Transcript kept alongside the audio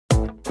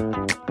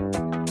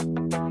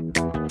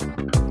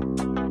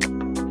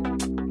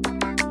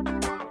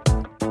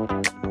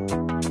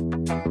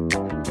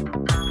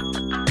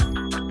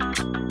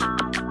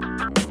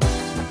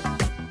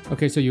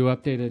Okay, so you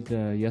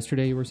updated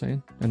yesterday, you were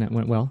saying, and that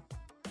went well?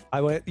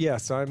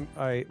 Yes,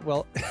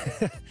 well,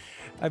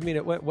 I mean,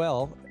 it went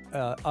well,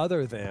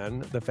 other than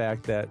the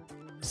fact that,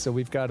 so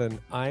we've got an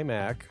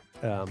iMac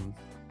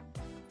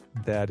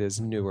that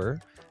is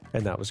newer,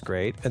 and that was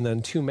great. And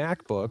then 2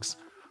 MacBooks,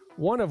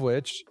 one of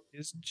which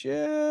is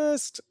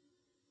just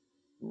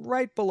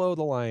right below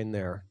the line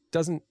there.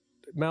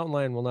 Mountain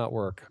Lion will not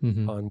work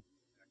on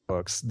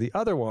MacBooks. The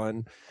other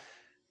one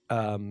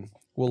will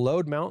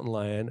load Mountain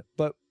Lion,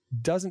 but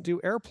doesn't do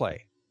AirPlay.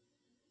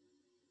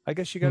 I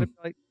guess you got to be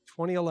like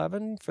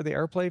 2011 for the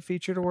AirPlay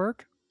feature to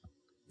work.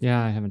 Yeah,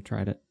 I haven't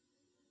tried it.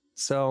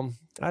 So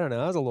I don't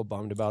know. I was a little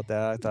bummed about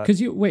that. I thought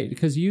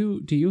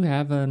do you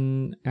have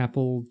an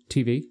Apple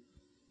TV?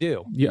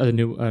 Do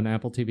an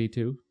Apple TV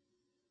too?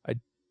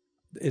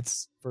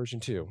 It's version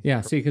 2.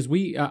 Yeah. See, because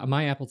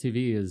my Apple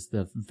TV is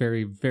the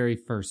very, very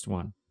first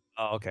one.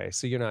 Oh, okay.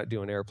 So you're not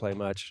doing AirPlay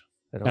much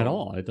at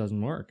all. It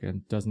doesn't work.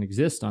 It doesn't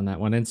exist on that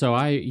one. And so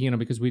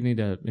because we need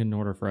in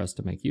order for us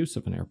to make use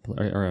of an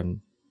AirPlay or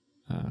an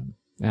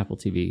Apple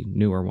TV,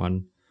 newer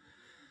one,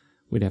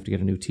 we'd have to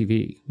get a new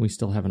TV. We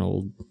still have an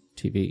old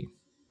TV.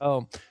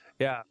 Oh,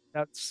 yeah.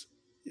 That's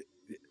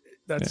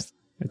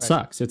It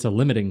sucks. It's a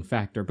limiting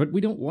factor, but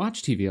we don't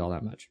watch TV all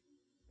that much.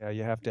 Yeah,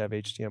 you have to have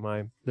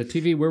HDMI. The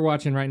TV we're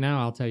watching right now,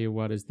 I'll tell you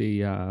what, is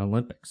the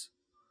Olympics.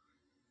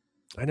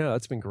 I know,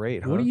 that's been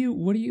great. Huh?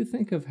 What do you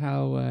think of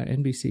how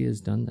NBC has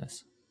done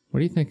this? What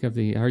do you think of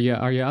are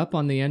you up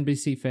on the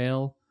NBC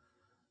fail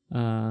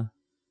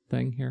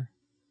thing here?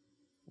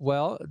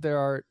 Well, there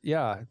are,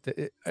 yeah.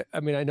 I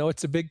mean, I know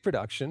it's a big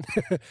production,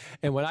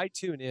 and when I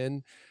tune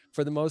in,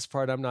 for the most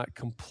part, I'm not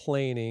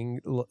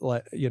complaining.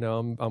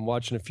 I'm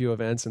watching a few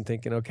events and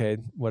thinking, okay,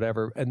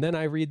 whatever. And then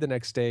I read the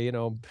next day,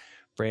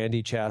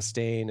 Brandi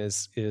Chastain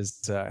is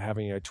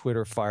having a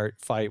Twitter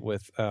fight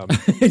with.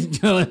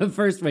 The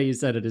first way you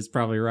said it is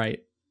probably right.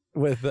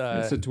 With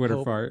it's a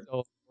Twitter fart,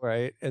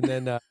 right? And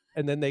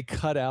then they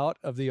cut out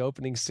of the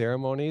opening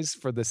ceremonies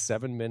for the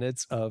 7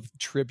 minutes of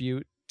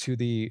tribute to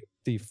the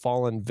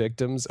fallen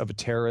victims of a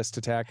terrorist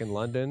attack in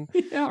London.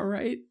 Yeah,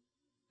 right.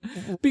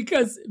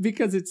 Because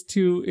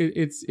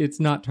it's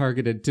not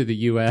targeted to the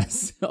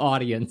U.S.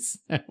 audience.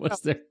 That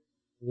was their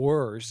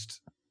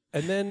worst.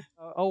 And then,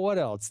 what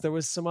else? There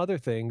was some other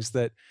things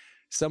that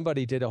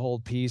somebody did a whole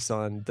piece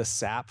on the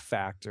sap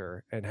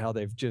factor and how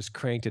they've just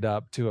cranked it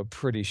up to a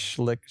pretty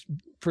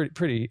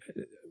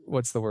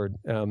what's the word?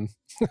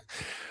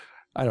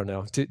 I don't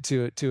know,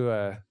 to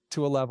a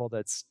level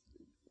that's,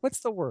 what's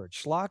the word?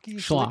 Schlocky?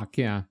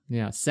 Schlock,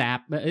 yeah.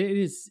 Sap.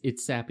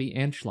 It's sappy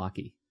and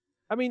schlocky.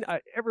 I mean,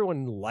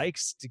 everyone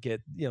likes to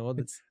get,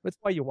 that's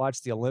why you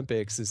watch the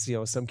Olympics is,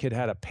 some kid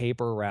had a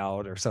paper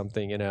route or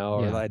something,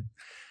 or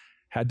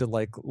had to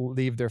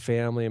leave their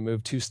family and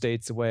move 2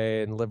 states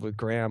away and live with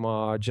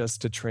grandma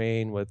just to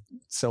train with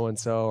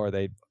so-and-so, or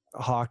they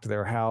hawked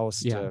their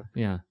house.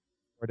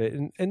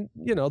 And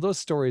those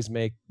stories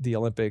make the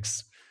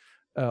Olympics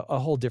a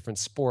whole different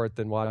sport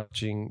than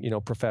watching,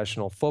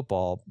 professional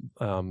football.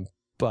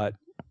 But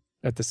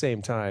at the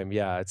same time,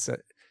 it's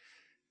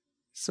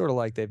sort of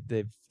like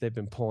they've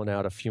been pulling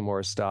out a few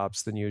more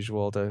stops than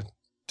usual to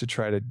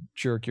try to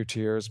jerk your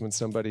tears when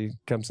somebody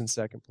comes in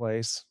second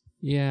place.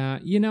 Yeah,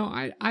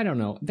 I don't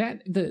know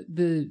that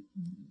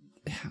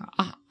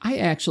I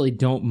actually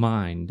don't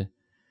mind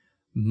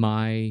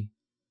my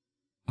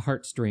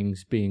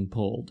heartstrings being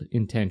pulled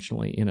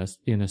intentionally in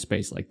a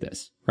space like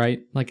this, right?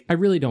 Like I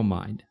really don't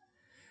mind,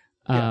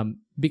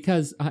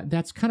 because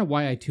that's kind of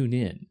why I tune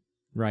in,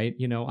 right?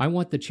 I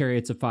want the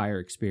Chariots of Fire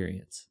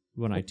experience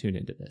when I tune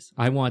into this.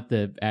 I want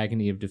the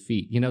agony of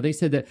defeat. They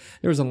said that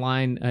there was a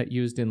line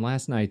used in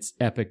last night's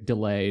epic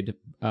delayed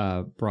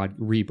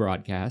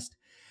rebroadcast.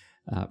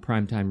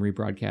 Primetime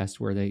rebroadcast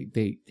where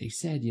they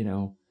said,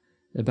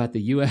 about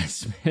the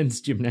U.S. men's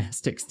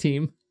gymnastics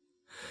team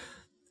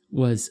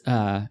was,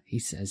 he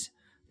says,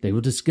 they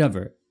will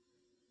discover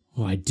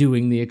why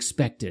doing the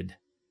expected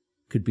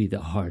could be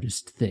the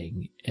hardest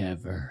thing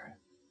ever.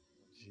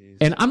 Jeez.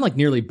 And I'm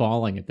nearly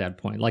bawling at that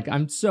point.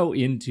 I'm so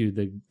into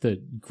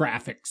the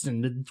graphics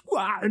and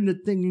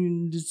the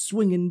thing just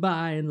swinging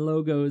by and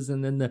logos,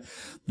 and then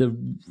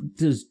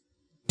the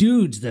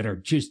dudes that are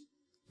just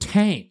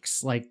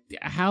tanks.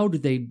 How do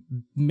they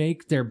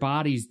make their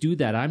bodies do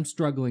that? I'm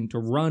struggling to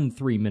run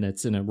 3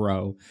 minutes in a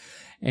row,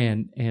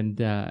 and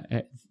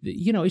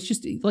it's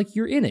just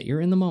you're in it,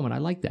 you're in the moment. I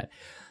like that.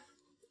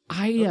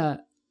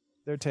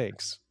 They're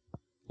tanks.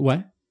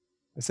 What?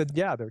 I said,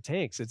 yeah, they're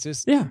tanks. It's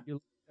just you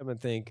look at them and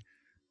think,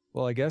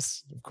 well, I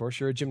guess of course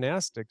you're a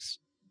gymnastics,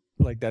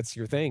 that's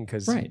your thing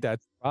because that's your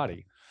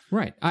body,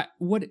 right?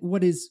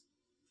 What is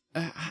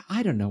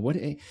I don't know what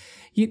the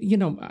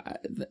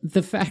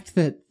fact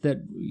that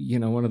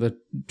one of the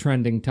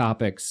trending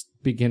topics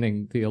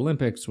beginning the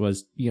Olympics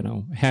was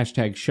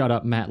hashtag shut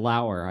up Matt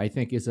Lauer, I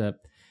think is a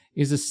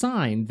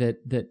sign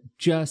that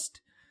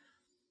just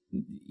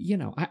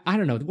I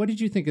don't know. What did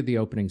you think of the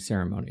opening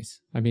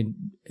ceremonies? I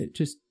mean,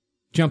 just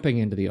jumping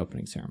into the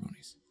opening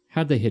ceremonies,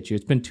 how'd they hit you?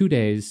 It's been 2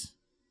 days,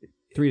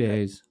 3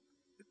 days.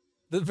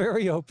 the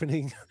very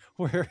opening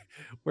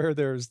where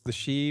there's the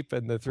sheep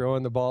and the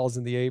throwing the balls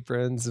in the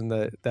aprons and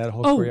that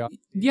whole choreography.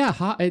 Yeah,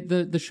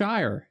 the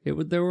Shire.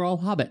 They were all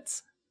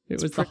hobbits.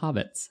 It was the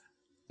hobbits.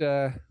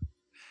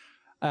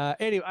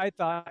 Anyway, I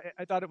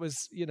thought it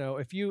was,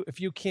 if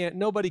you can't,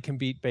 nobody can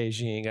beat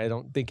Beijing. I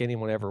don't think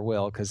anyone ever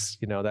will, because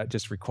that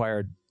just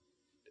required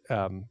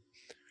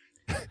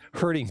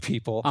hurting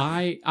people.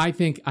 I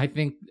think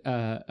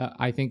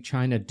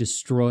China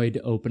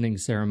destroyed opening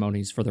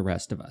ceremonies for the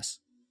rest of us.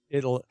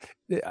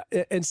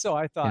 And so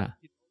I thought,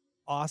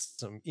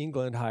 awesome.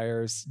 England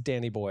hires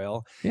Danny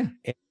Boyle. Yeah,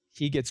 and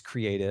he gets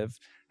creative.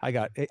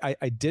 I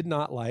did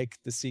not like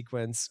the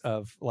sequence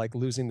of like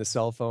losing the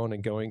cell phone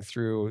and going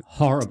through.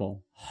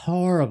 Horrible.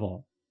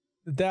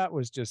 That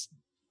was just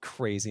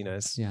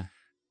craziness. Yeah.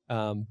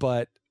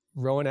 But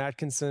Rowan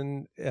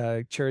Atkinson,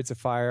 Chariots of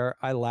Fire,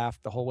 I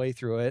laughed the whole way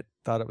through it.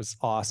 Thought it was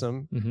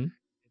awesome. Mm-hmm.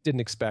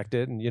 Didn't expect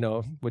it. And,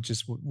 which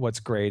is what's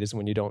great is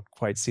when you don't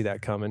quite see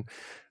that coming.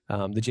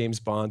 The James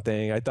Bond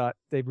thing, I thought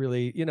they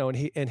really,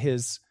 and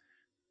his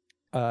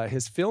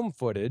film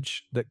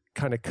footage that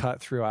kind of cut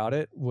throughout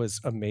it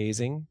was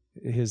amazing.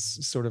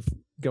 His sort of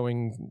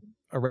going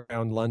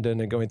around London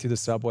and going through the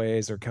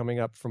subways or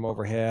coming up from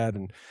overhead,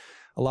 and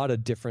a lot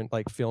of different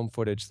like film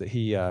footage that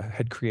he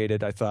had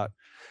created. I thought,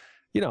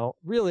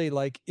 really,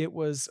 like, it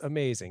was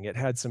amazing. It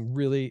had some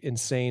really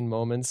insane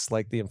moments,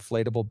 like the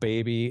inflatable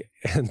baby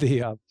and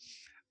the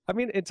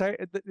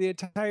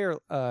entire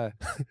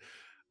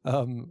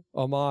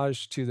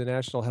homage to the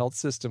national health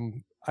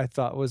system, I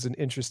thought was an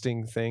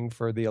interesting thing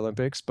for the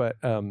Olympics, but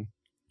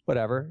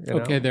whatever.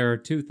 Okay, there are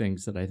two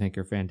things that I think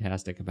are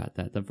fantastic about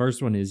that. The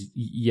first one is,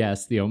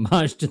 yes, the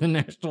homage to the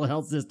national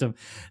health system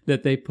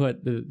that they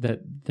put,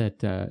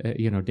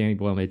 Danny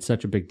Boyle made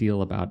such a big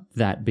deal about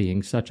that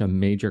being such a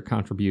major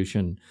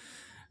contribution,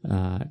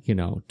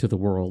 to the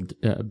world,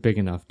 big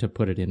enough to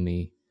put it in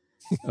the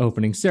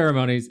opening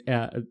ceremonies.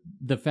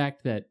 The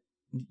fact that,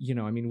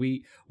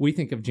 we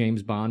think of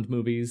James Bond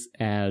movies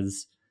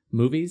as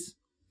movies,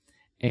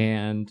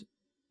 and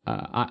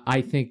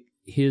I think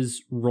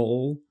his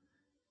role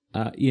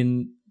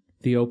in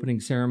the opening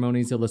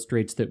ceremonies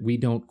illustrates that we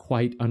don't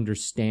quite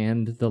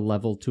understand the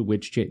level to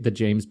which the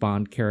James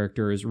Bond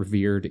character is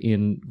revered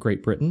in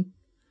Great Britain.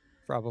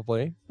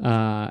 Probably.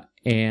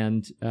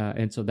 And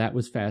so that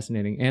was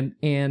fascinating.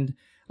 And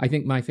I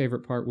think my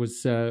favorite part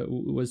was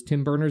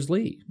Tim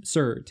Berners-Lee,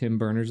 Sir Tim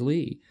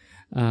Berners-Lee.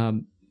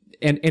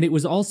 And it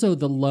was also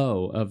the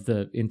low of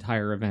the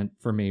entire event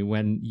for me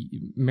when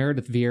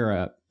Meredith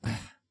Vieira,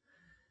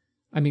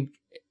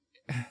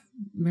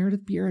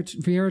 Meredith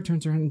Vieira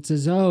turns around and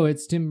says, "Oh,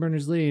 it's Tim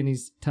Berners-Lee," and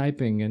he's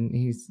typing and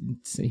he's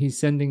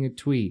sending a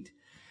tweet.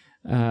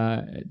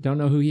 Don't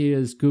know who he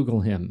is.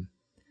 Google him.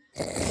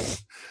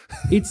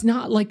 It's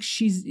not like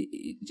she's,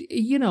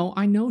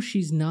 I know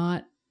she's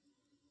not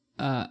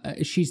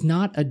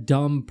a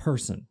dumb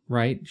person,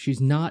 right?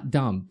 She's not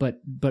dumb,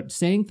 but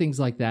saying things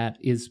like that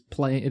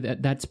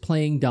that's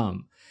playing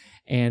dumb,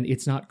 and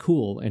it's not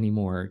cool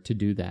anymore to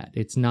do that.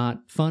 It's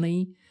not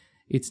funny.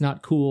 It's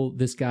not cool.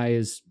 This guy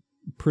is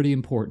pretty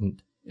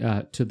important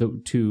without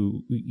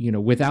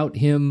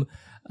him,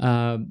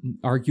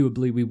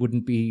 arguably we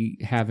wouldn't be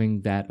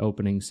having that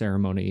opening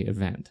ceremony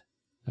event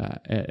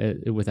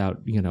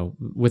without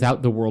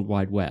the World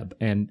Wide Web.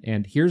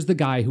 And here's the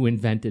guy who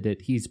invented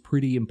it. He's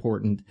pretty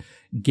important.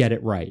 Get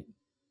it right.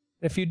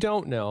 If you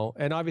don't know,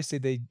 and obviously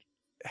they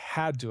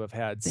had to have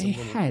had some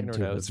liner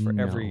notes for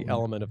every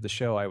element of the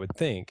show, I would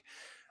think.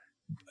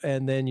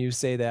 And then you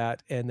say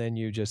that, and then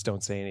you just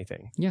don't say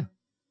anything. Yeah.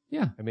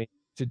 Yeah.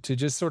 To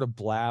just sort of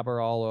blabber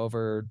all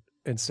over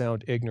and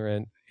sound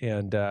ignorant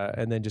and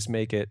then just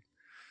make it.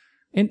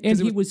 And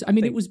it was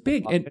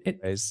big. I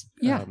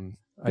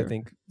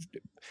think,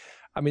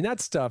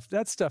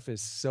 that stuff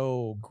is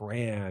so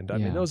grand.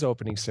 Those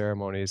opening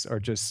ceremonies are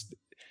just,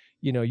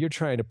 you're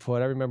trying to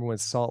I remember when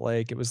Salt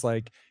Lake, it was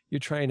like, you're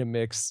trying to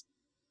mix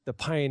the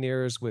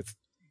Pioneers with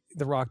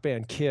the rock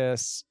band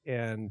Kiss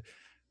and,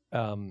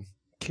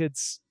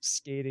 kids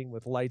skating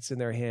with lights in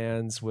their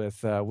hands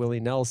with Willie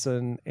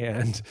Nelson,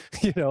 and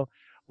it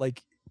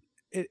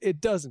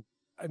doesn't.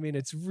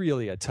 It's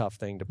really a tough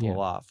thing to pull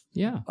off.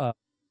 Yeah,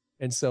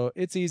 and so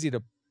it's easy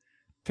to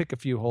pick a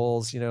few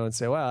holes, and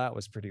say, well, that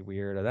was pretty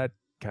weird, or that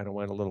kind of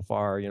went a little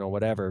far,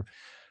 whatever.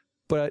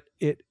 But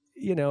it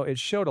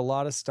showed a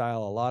lot of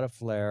style, a lot of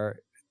flair,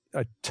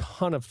 a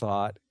ton of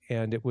thought,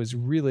 and it was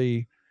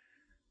really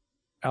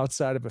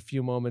outside of a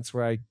few moments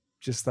where I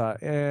just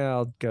thought,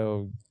 I'll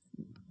go.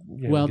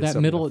 That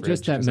middle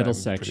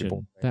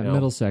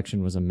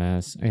section was a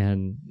mess,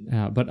 and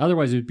but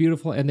otherwise it was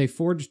beautiful. And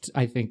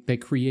they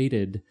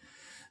created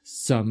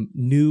some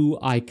new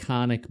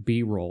iconic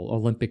B-roll,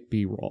 Olympic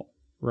B-roll,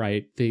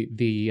 right?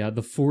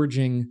 The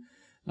forging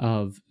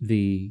of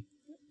the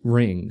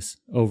rings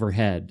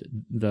overhead,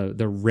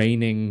 the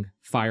raining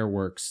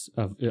fireworks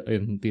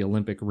in the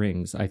Olympic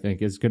rings, I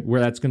think is good.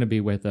 Where that's going to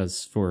be with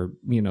us for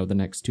the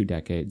next 2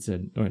 decades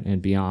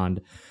and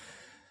beyond.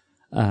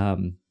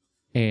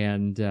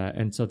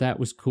 and so that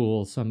was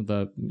cool. Some of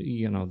the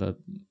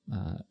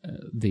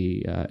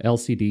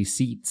LCD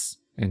seats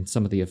and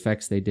some of the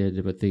effects they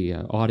did with the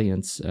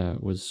audience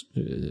was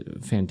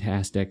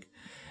fantastic.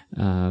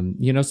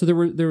 So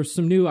there was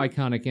some new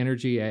iconic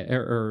energy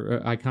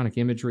or iconic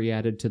imagery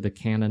added to the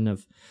canon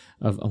of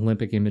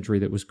Olympic imagery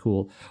that was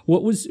cool.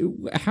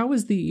 How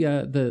was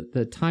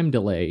the time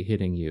delay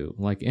hitting you?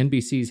 Like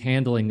NBC's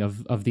handling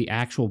of the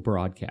actual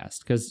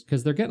broadcast,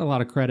 because they're getting a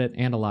lot of credit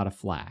and a lot of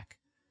flack.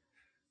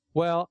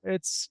 Well,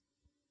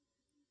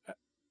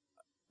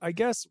 I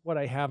guess what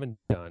I haven't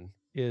done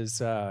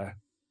is,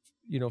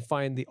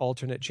 find the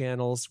alternate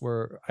channels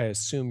where I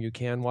assume you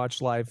can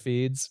watch live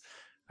feeds.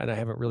 And I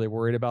haven't really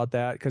worried about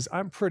that because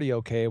I'm pretty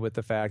okay with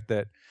the fact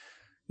that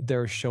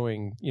they're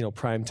showing,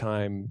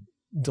 primetime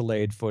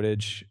delayed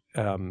footage.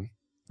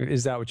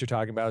 Is that what you're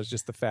talking about? Is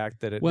just the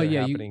fact that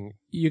they're happening?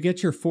 You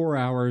get your 4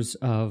 hours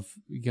of,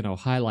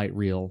 highlight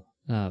reel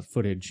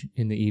footage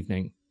in the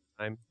evening.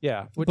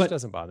 Which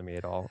doesn't bother me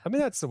at all. I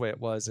mean, that's the way it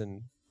was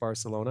in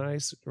Barcelona,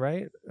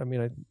 right? I mean,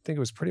 I think it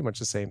was pretty much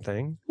the same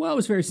thing. Well, it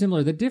was very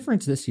similar. The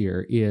difference this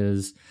year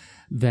is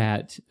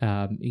that,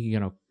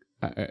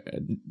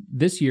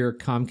 this year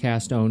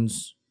Comcast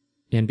owns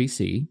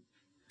NBC.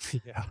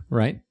 Yeah.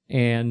 Right.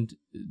 And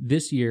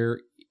this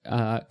year,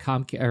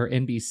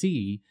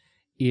 NBC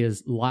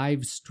is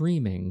live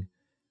streaming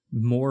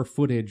more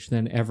footage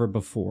than ever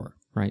before.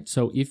 Right.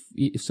 So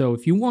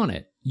if you want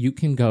it, you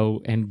can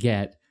go and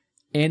get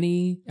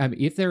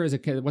if there is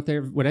what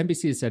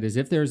NBC has said is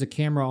if there is a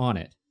camera on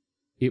it,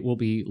 it will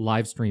be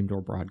live streamed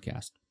or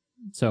broadcast.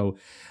 So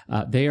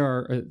they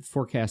are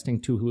forecasting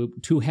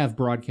to have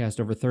broadcast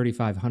over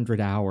 3,500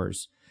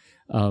 hours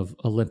of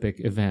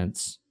Olympic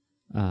events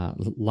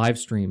live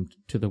streamed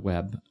to the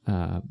web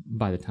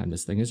by the time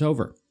this thing is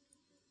over,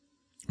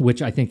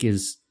 which I think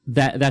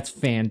that's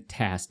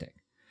fantastic.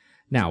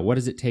 Now, what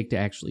does it take to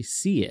actually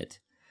see it?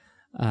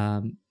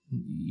 That's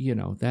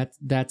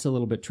a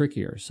little bit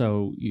trickier.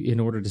 So in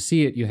order to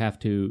see it, you have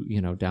to,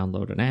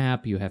 download an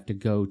app. You have to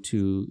go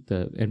to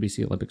the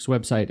NBC Olympics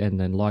website and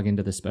then log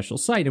into the special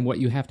site. And what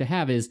you have to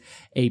have is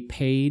a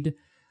paid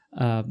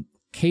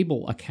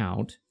cable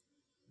account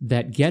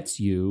that gets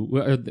you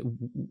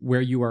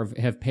where you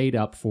have paid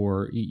up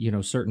for,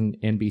 certain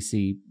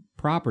NBC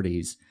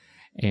properties.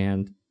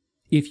 And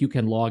if you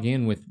can log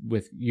in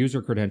with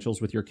user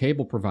credentials with your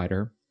cable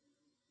provider,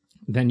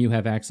 then you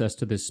have access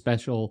to this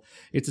special.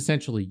 It's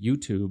essentially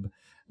YouTube.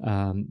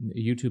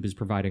 YouTube is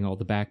providing all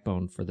the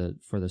backbone for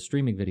the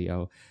streaming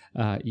video.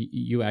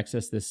 You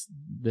access this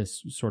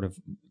sort of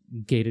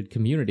gated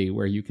community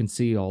where you can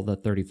see all the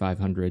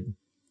 3,500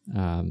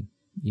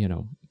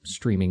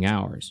 streaming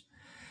hours.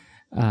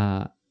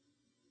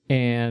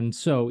 And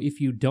so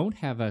if you're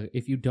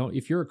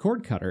a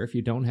cord cutter, if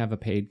you don't have a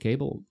paid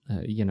cable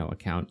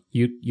account,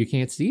 you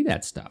can't see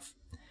that stuff.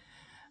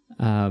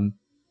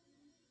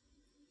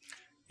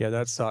 Yeah,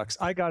 that sucks.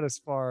 I got as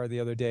far the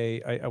other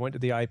day. I went to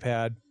the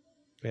iPad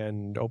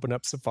and opened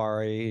up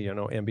Safari,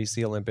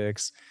 NBC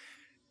Olympics.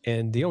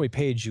 And the only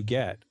page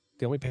that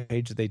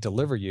they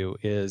deliver you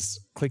is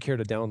click here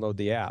to download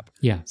the app.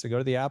 Yeah. So go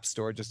to the App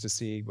Store just to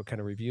see what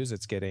kind of reviews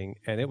it's getting.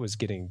 And it was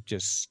getting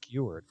just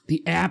skewered.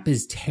 The app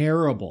is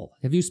terrible.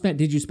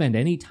 Did you spend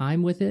any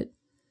time with it?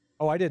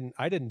 Oh, I didn't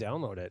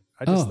download it.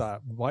 I just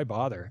thought, why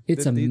bother?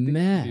 It's a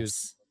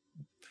mess.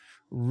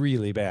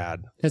 Really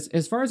bad.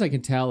 As far as I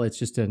can tell, it's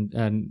just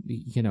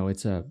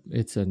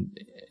it's an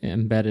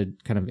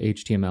embedded kind of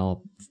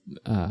HTML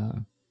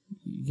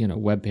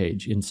web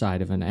page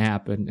inside of an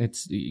app, and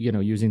it's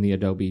using the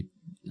Adobe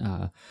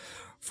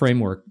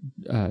framework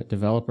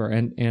developer,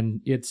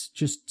 and it's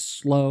just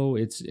slow.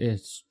 It's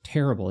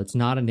terrible. It's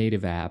not a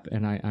native app,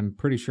 and I'm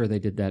pretty sure they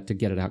did that to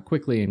get it out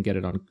quickly and get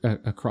it on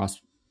across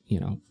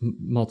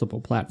multiple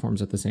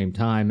platforms at the same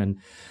time. And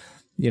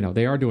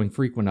they are doing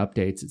frequent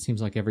updates. It seems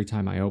like every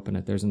time I open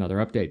it, there's another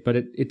update, but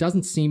it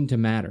doesn't seem to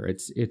matter.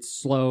 It's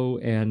slow,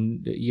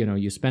 and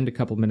you spend a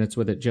couple minutes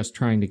with it just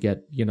trying to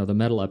get the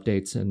metal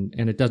updates, and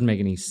it doesn't make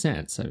any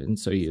sense. And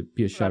so you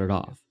shut it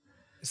off.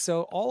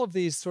 So all of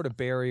these sort of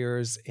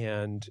barriers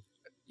and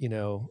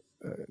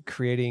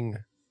create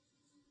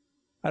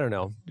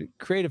a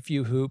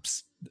few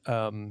hoops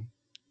of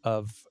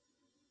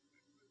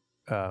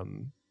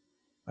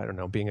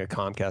being a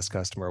Comcast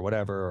customer or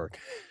whatever, or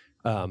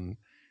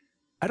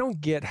I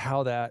don't get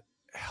how that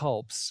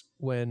helps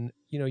when,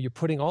 you're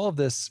putting all of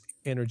this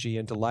energy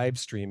into live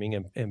streaming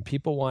and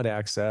people want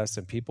access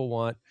and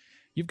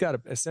you've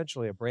got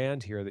essentially a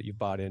brand here that you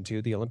bought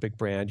into, the Olympic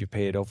brand you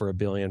paid over $1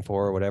 billion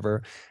for or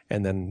whatever.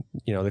 And then,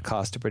 the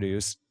cost to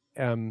produce.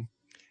 And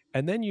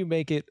then you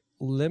make it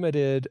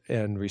limited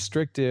and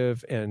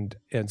restrictive and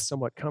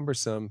somewhat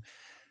cumbersome.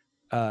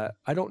 I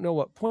don't know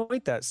what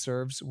point that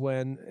serves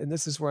and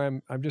this is where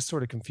I'm just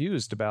sort of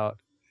confused about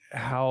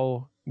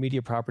how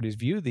media properties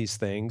view these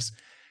things.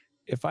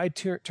 If I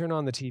turn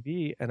on the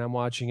TV and I'm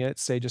watching it,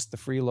 say just the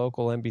free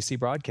local NBC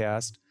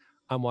broadcast,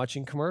 I'm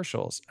watching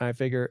commercials. I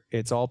figure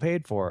it's all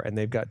paid for and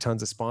they've got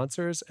tons of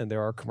sponsors and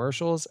there are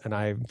commercials and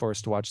I'm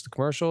forced to watch the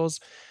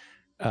commercials.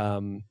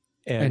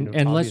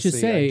 And let's just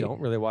say I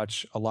don't really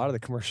watch a lot of the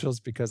commercials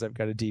because I've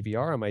got a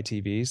DVR on my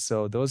TV,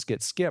 so those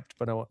get skipped.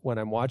 But when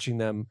I'm watching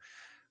them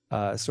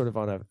sort of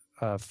on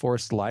a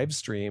forced live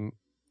stream,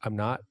 I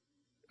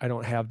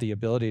don't have the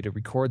ability to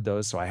record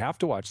those, so I have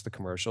to watch the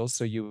commercials.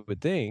 So you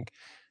would think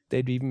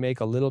they'd even make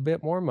a little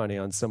bit more money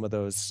on some of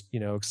those,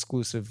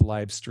 exclusive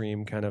live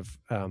stream kind of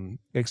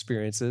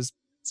experiences.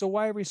 So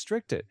why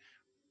restrict it?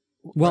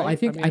 Well, right?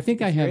 I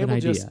think I have an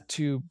idea. Just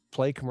to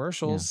play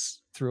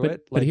commercials through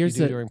it, like you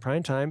do during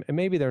prime time, and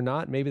maybe they're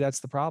not. Maybe that's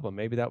the problem.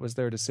 Maybe that was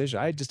their decision.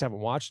 I just haven't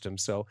watched them,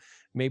 so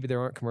maybe there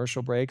aren't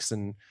commercial breaks,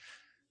 and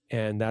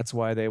that's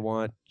why they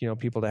want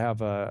people to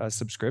have a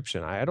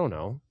subscription. I don't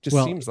know.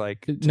 Just seems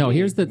like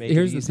here's the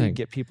thing: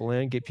 get people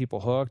in, get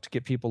people hooked,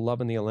 get people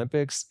loving the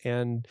Olympics,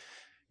 and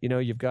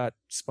you've got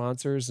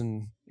sponsors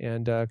and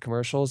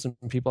commercials, and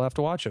people have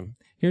to watch them.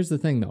 Here's the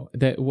thing, though,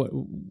 that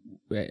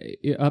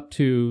up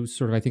to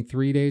sort of, I think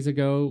 3 days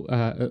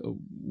ago,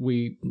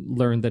 we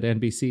learned that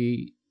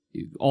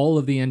all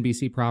of the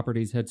NBC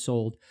properties had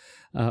sold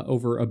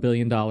over $1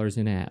 billion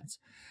in ads.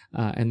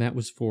 And that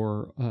was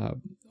for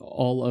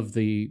all of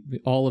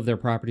their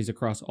properties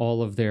across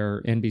all of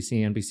their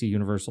NBC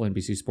Universal,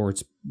 NBC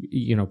Sports,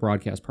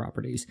 broadcast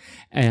properties.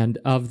 And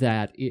of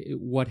that,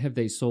 what have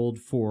they sold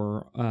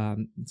for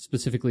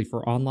specifically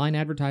for online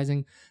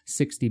advertising?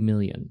 60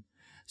 million.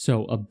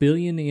 So $1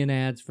 billion in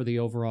ads for the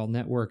overall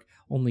network,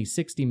 only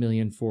 60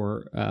 million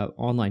for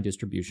online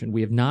distribution. We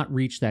have not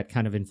reached that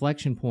kind of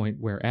inflection point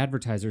where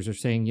advertisers are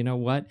saying, you know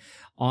what,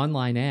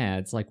 online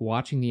ads, like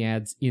watching the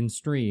ads in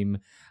stream,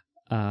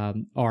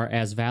 are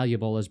as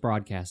valuable as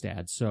broadcast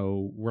ads.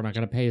 So we're not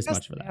going to pay as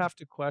much for that. You have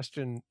to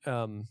question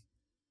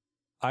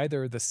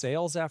either the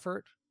sales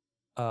effort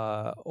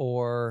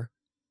or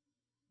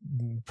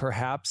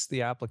perhaps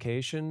the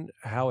application,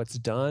 how it's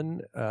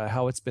done,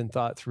 how it's been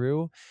thought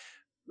through.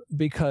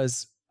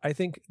 Because I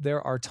think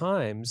there are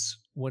times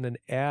when an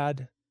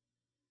ad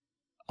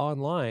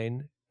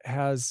online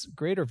has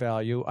greater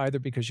value, either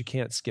because you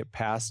can't skip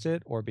past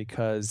it or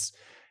because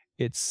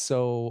it's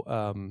so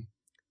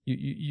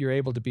you're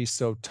able to be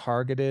so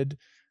targeted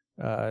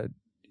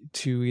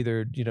to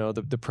either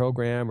the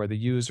program or the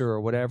user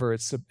or whatever.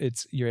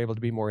 It's you're able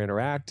to be more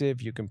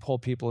interactive. You can pull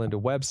people into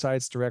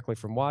websites directly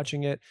from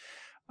watching it.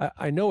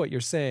 I know what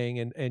you're saying,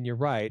 and you're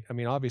right. I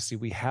mean, obviously,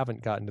 we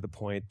haven't gotten to the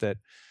point that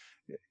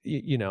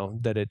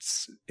that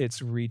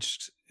it's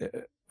reached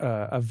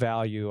a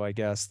value, I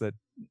guess, that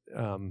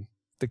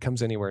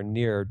comes anywhere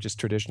near just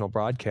traditional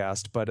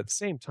broadcast. But at the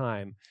same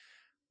time,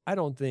 I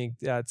don't think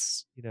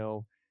that's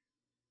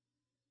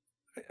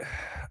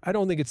I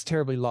don't think it's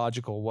terribly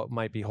logical what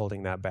might be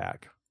holding that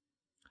back.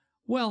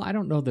 Well, I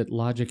don't know that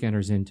logic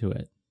enters into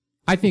it.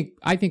 I think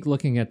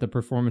looking at the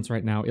performance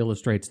right now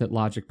illustrates that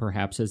logic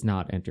perhaps has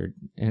not entered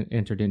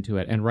into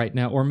it. And right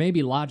now, or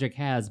maybe logic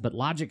has, but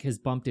logic has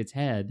bumped its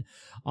head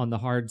on the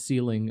hard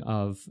ceiling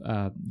of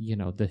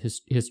the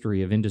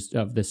history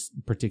of this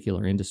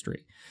particular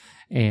industry.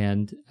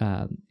 And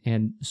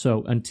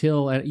so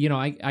until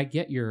I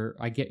get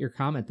your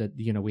comment that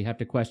we have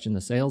to question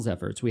the sales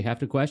efforts. We have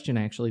to question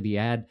actually the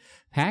ad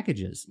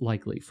packages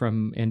likely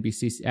from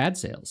NBC ad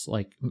sales.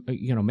 Like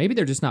maybe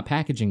they're just not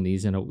packaging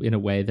these in a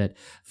way that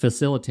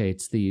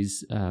facilitates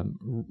these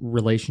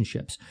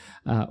relationships,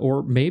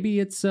 or maybe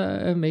it's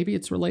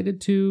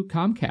related to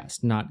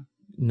Comcast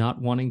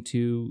not wanting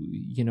to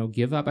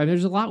give up. I mean,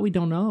 there's a lot we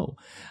don't know,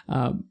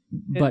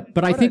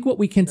 but I think what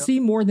we can see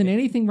more than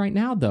anything right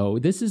now, though,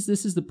 this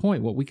is the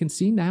point. What we can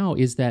see now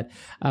is that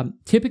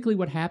typically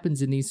what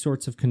happens in these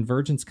sorts of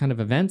convergence kind of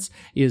events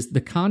is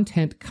the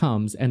content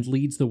comes and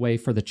leads the way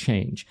for the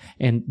change.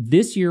 And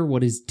this year,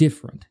 what is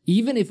different,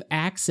 even if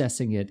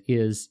accessing it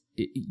is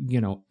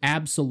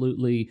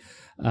absolutely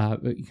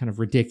kind of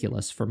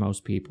ridiculous for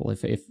most people.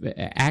 If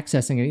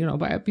accessing it,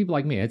 by people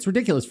like me, it's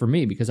ridiculous for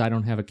me because I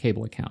don't have a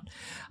cable account.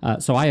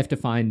 So I have to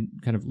find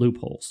kind of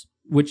loopholes,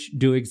 which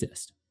do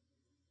exist.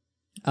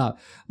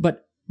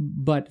 But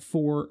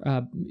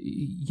for,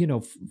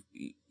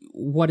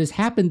 what has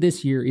happened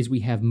this year is we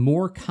have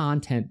more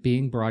content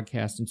being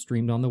broadcast and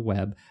streamed on the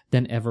web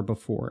than ever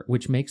before,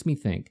 which makes me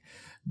think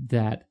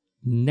that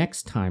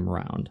next time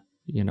round,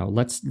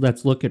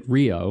 let's look at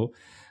Rio,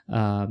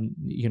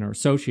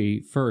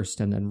 Sochi first,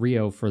 and then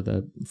Rio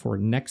for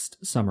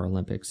next Summer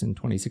Olympics in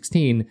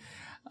 2016.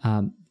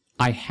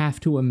 I have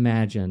to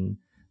imagine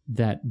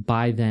that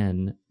by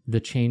then the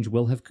change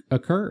will have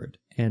occurred,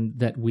 and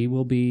that we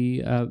will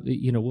be,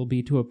 we'll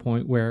be to a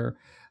point where,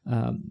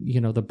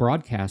 the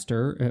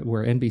broadcaster,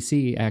 where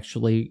NBC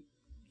actually,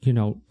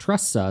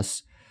 trusts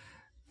us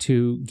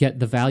to get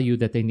the value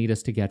that they need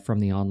us to get from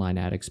the online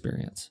ad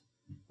experience.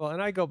 Well,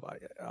 and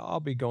I'll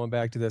be going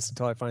back to this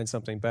until I find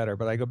something better,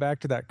 but I go back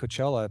to that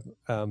Coachella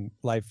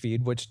live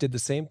feed, which did the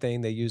same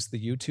thing. They used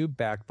the YouTube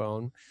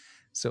backbone.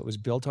 So it was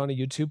built on a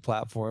YouTube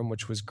platform,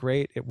 which was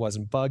great. It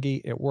wasn't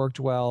buggy. It worked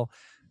well.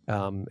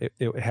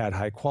 It had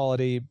high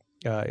quality.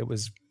 It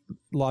was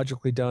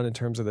logically done in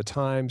terms of the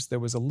times. There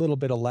was a little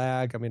bit of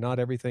lag. I mean, not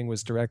everything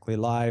was directly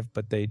live,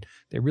 but they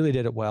really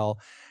did it well.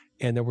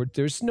 And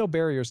there's no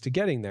barriers to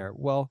getting there.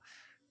 Well,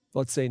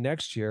 let's say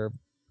next year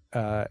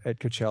at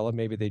Coachella,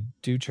 maybe they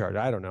do charge.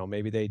 I don't know.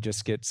 Maybe they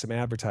just get some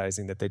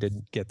advertising that they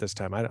didn't get this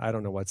time. I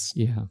don't know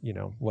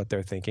what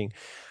they're thinking.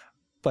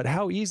 But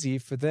how easy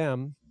for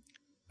them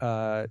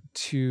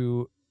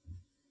to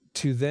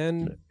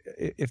then,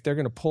 if they're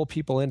going to pull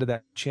people into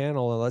that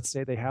channel, and let's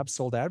say they have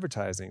sold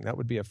advertising, that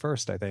would be a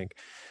first, I think.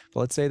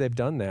 But let's say they've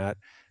done that,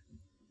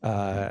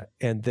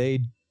 and they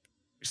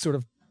sort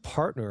of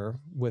partner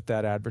with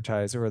that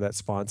advertiser or that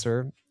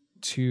sponsor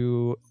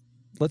to,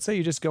 let's say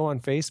you just go on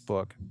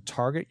Facebook,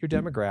 target your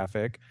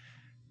demographic,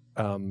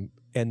 and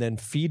then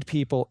feed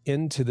people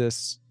into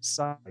this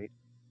site,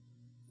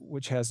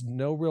 which has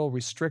no real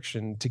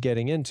restriction to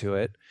getting into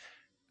it.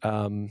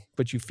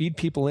 But you feed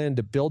people in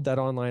to build that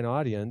online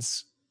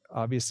audience.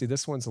 Obviously,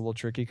 this one's a little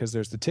tricky because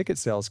there's the ticket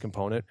sales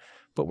component,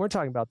 but we're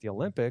talking about the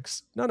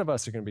Olympics. None of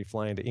us are going to be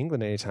flying to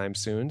England anytime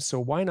soon.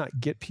 So why not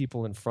get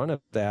people in front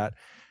of that?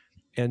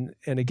 And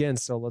again,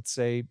 so let's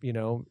say,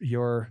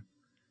 let's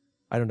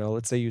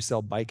say you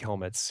sell bike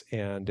helmets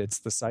and it's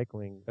the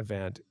cycling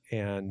event,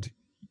 and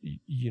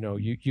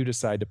you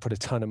decide to put a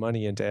ton of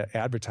money into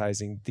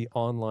advertising the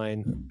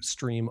online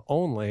stream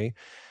only,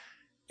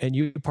 and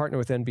you partner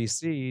with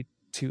NBC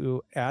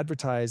to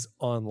advertise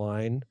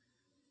online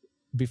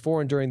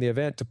before and during the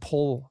event to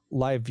pull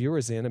live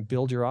viewers in and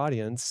build your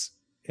audience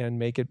and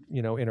make it,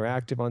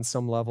 interactive on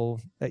some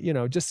level. That,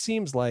 just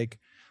seems like,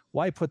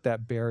 why put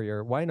that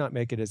barrier? Why not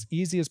make it as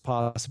easy as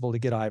possible to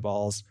get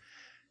eyeballs?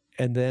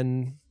 And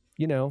then,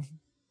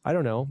 I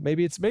don't know,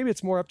 maybe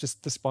it's more up to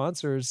the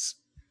sponsors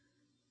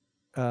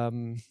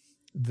than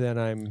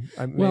I'm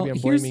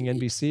blaming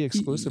NBC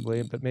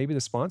exclusively, but maybe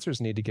the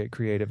sponsors need to get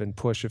creative and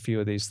push a few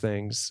of these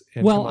things.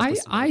 Well,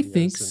 I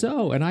think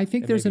so. And I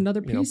think there's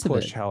another piece of it.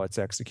 Push how it's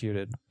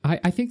executed.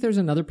 I think there's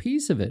another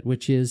piece of it,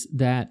 which is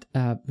that,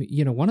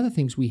 one of the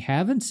things we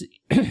haven't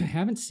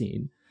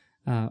seen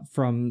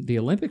from the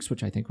Olympics,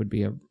 which I think would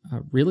be a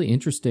really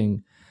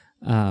interesting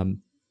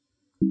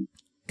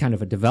kind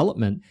of a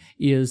development,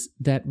 is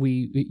that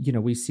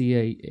we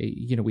see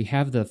we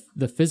have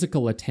the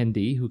physical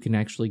attendee who can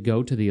actually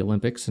go to the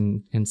Olympics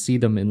and see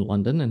them in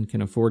London and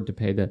can afford to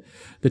pay the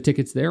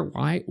tickets there.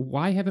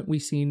 Why haven't we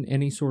seen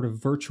any sort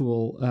of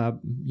virtual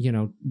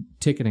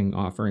ticketing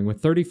offering?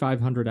 With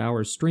 3,500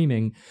 hours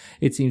streaming,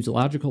 it seems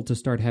logical to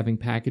start having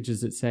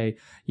packages that say,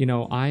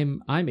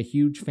 I'm a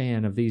huge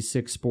fan of these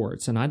 6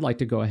 sports, and I'd like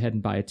to go ahead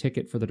and buy a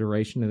ticket for the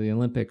duration of the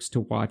Olympics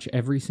to watch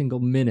every single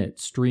minute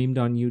streamed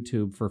on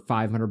YouTube for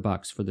 $500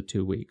 for the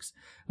 2 weeks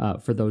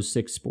for those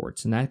 6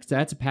 sports. And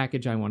that's a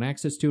package I want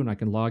access to, and I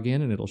can log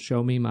in and it'll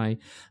show me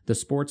the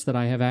sports that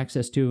I have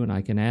access to, and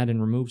I can add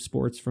and remove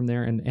sports from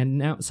there. And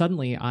now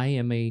suddenly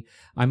I'm a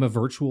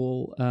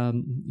virtual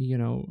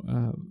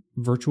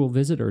virtual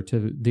visitor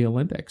to the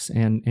Olympics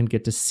and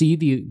get to see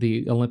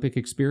the Olympic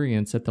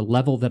experience at the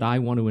level that I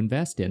want to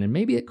invest in. And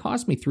maybe it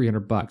costs me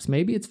 $300,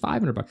 maybe it's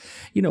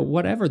 $500,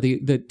 whatever.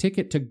 The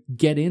ticket to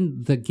get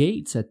in the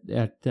gates at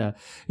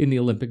in the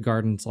Olympic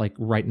Gardens, like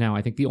right now,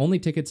 I think the only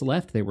tickets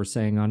left, they were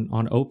saying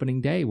on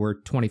opening day, were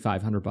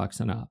 $2,500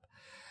 and up.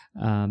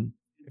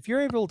 If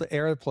you're able to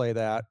airplay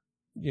that,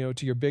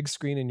 to your big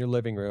screen in your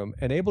living room,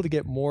 and able to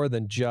get more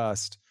than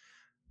just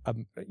a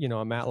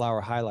Matt Lauer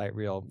highlight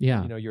reel,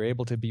 you're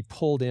able to be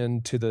pulled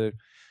into the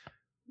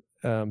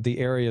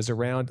areas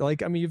around.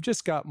 You've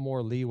just got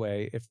more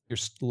leeway. If you're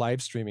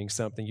live streaming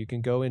something, you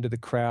can go into the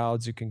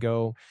crowds, you can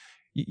go,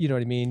 you know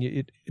what I mean?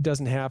 It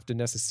doesn't have to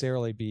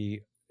necessarily be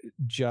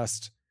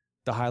just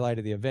the highlight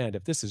of the event.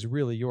 If this is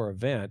really your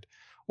event,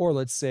 or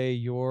let's say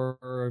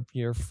you're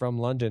from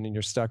London and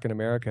you're stuck in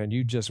America and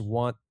you just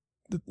want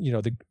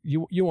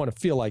you want to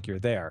feel like you're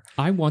there.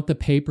 I want the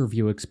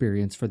pay-per-view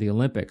experience for the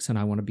Olympics, and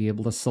I want to be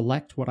able to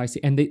select what I see.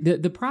 And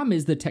the problem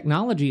is the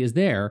technology is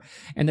there,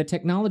 and the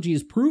technology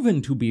is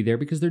proven to be there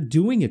because they're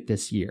doing it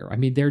this year. I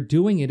mean, they're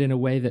doing it in a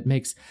way that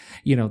makes,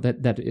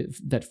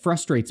 that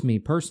frustrates me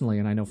personally,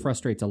 and I know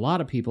frustrates a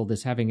lot of people,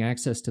 this having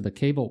access to the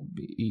cable,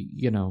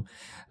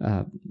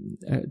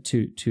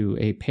 to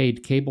a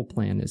paid cable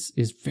plan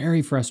is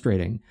very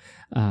frustrating.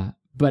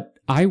 But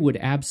I would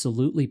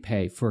absolutely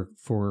pay for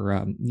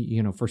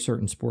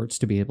certain sports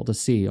to be able to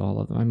see all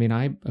of them. I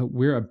mean,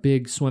 we're a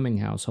big swimming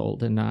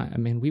household,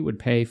 and we would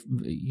pay,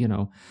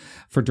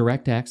 for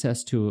direct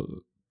access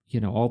to,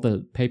 all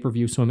the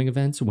pay-per-view swimming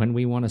events when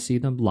we want to see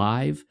them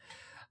live.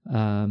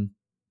 And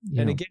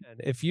again,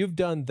 if you've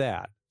done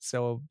that,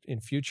 so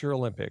in future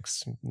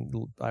Olympics,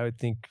 I would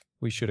think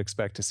we should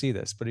expect to see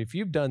this. But if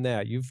you've done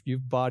that,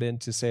 you've bought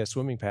into, say, a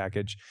swimming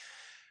package,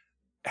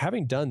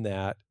 having done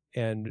that,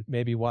 and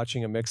maybe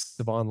watching a mix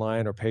of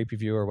online or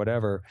pay-per-view or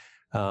whatever,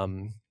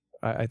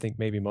 I think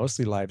maybe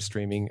mostly live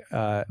streaming,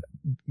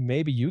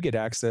 maybe you get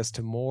access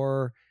to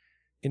more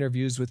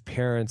interviews with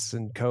parents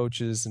and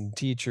coaches and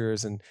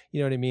teachers, and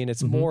you know what I mean?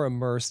 It's more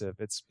immersive.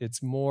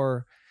 It's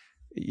more,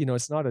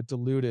 it's not a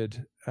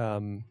diluted,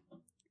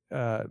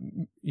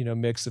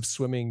 mix of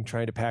swimming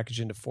trying to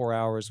package into 4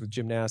 hours with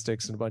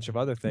gymnastics and a bunch of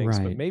other things,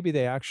 right. But maybe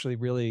they actually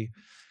really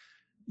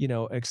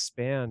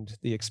expand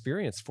the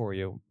experience for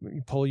you,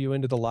 pull you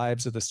into the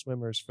lives of the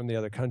swimmers from the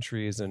other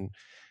countries, and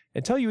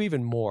and tell you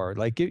even more,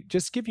 like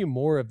just give you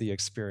more of the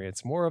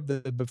experience, more of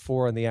the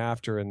before and the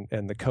after,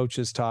 and the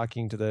coaches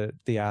talking to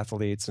the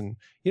athletes, and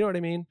you know what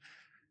I mean?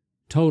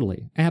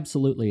 Totally,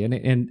 absolutely,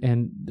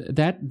 and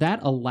that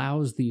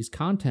allows the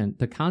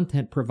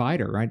content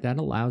provider, right? That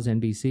allows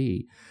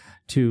NBC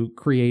to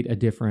create a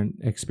different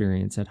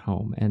experience at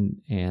home,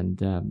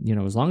 and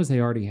as long as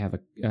they already have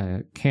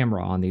a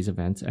camera on these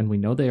events, and we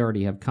know they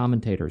already have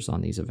commentators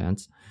on these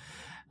events.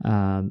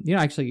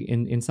 Actually,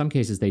 in some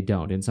cases they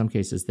don't. In some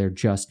cases, they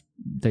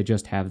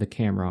just have the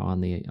camera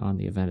on the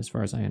event, as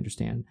far as I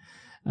understand.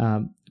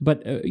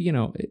 But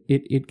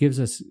it gives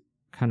us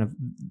kind of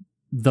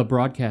the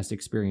broadcast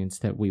experience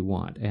that we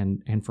want.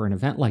 And for an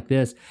event like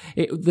this,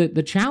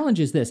 the challenge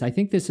is this. I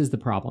think this is the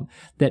problem,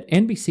 that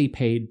NBC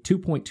paid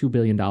 $2.2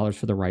 billion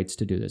for the rights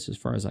to do this, as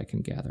far as I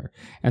can gather.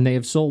 And they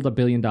have sold $1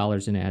 billion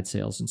in ad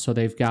sales. And so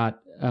they've got,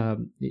 there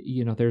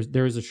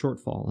is a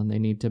shortfall, and they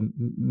need to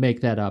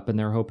make that up. And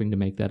they're hoping to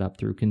make that up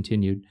through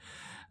continued,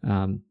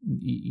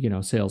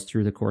 sales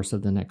through the course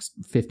of the next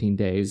 15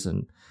 days.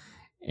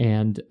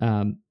 And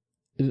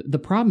the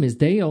problem is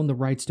they own the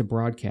rights to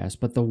broadcast,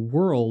 but the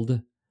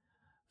world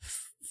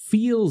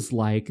feels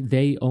like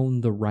they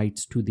own the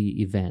rights to the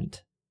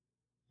event,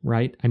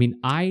 right? I mean,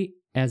 I,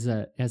 as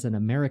an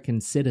American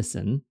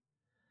citizen,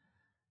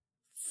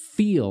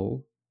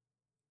 feel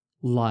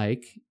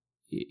like,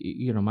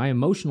 my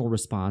emotional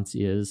response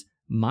is,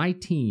 my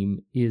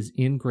team is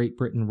in Great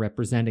Britain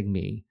representing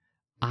me.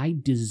 I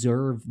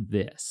deserve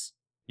this.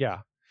 Yeah,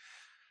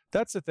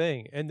 that's the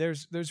thing. And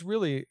there's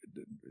really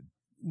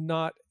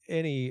not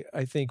any,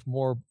 I think,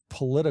 more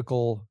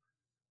political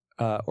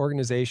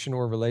organization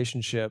or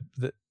relationship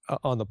that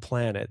on the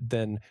planet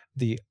than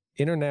the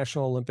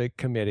International Olympic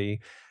Committee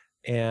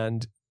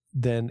and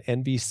then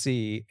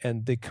NBC,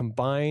 and the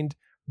combined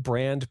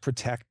brand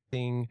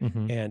protecting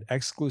and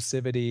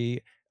exclusivity,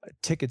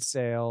 ticket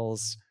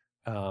sales.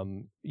 I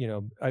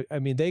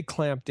mean, they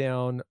clamp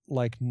down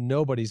like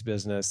nobody's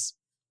business.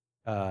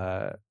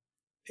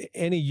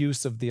 Any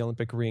use of the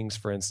Olympic rings,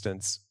 for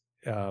instance,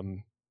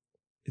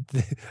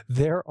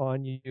 they're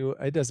on you.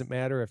 It doesn't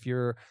matter if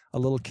you're a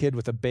little kid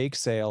with a bake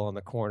sale on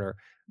the corner,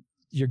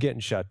 you're getting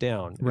shut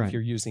down if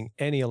you're using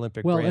any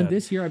Olympic brand. And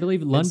this year, I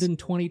believe London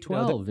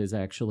 2012 is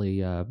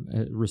actually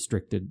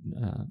restricted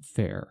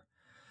fare.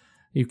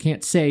 You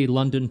can't say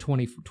London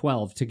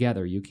 2012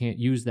 together. You can't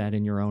use that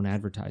in your own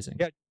advertising.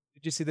 Yeah.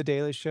 Did you see the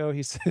Daily Show?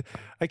 He said,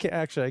 I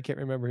can't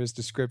remember his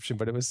description,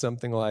 but it was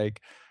something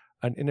like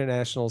an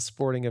international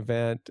sporting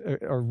event,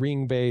 a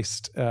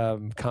ring-based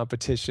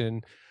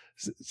competition,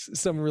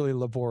 some really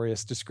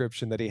laborious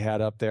description that he had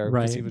up there,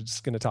 because he was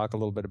just going to talk a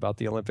little bit about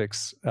the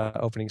Olympics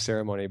opening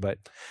ceremony. But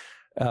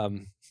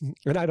and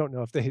I don't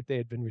know if they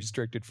had been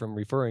restricted from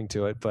referring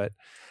to it, but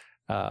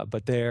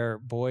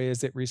boy,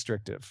 is it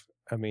restrictive.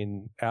 I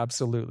mean,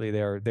 absolutely,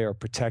 they are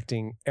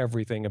protecting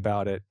everything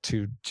about it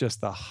to just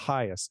the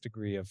highest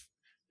degree of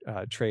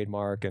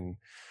trademark. And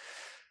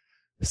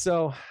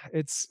so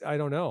I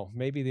don't know,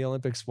 maybe the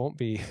Olympics won't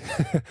be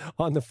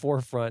on the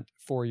forefront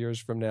 4 years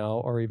from now,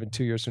 or even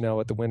 2 years from now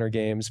with the Winter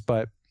Games.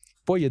 But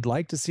boy, you'd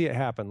like to see it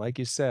happen. Like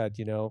you said,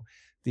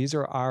 these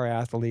are our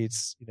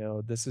athletes,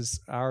 this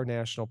is our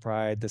national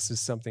pride. This is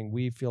something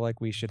we feel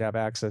like we should have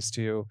access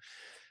to.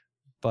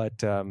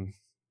 But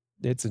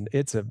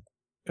it's a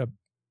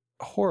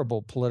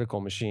horrible political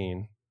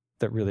machine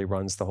that really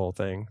runs the whole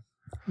thing.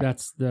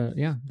 That's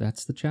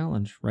the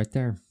challenge right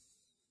there.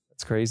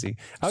 It's crazy.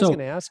 I was going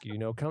to ask you,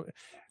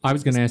 I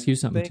was going to ask you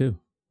something too.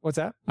 What's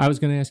that? I was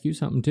going to ask you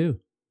something too.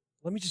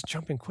 Let me just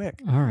jump in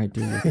quick. All right,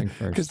 do your thing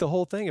first. Because the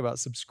whole thing about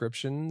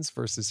subscriptions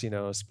versus,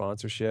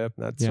 sponsorship,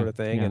 and that sort of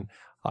thing. Yeah. And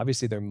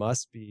obviously there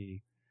must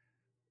be,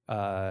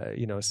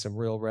 some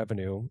real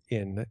revenue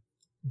in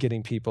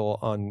getting people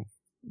on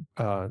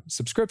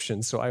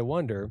subscriptions. So I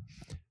wonder,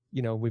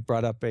 we've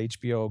brought up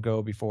HBO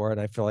Go before, and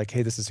I feel like,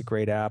 hey, this is a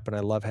great app, and I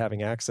love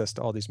having access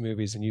to all these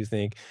movies. And you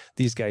think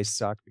these guys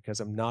suck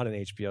because I'm not an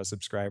HBO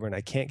subscriber and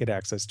I can't get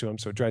access to them,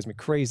 so it drives me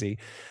crazy.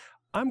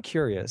 I'm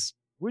curious,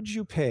 would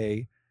you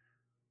pay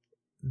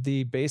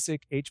the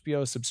basic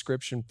HBO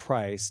subscription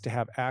price to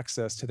have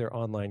access to their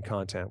online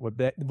content? Would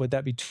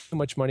that be too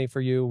much money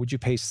for you? Would you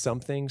pay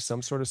some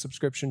sort of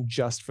subscription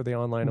just for the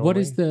online only? What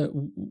is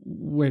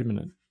wait a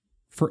minute.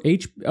 What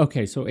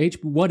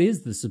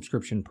is the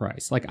subscription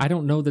price? Like, I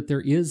don't know that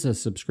there is a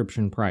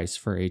subscription price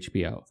for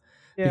HBO,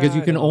 because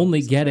you can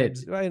only get it.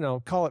 I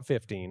know, call it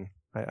 15.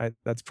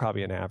 That's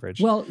probably an average.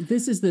 Well,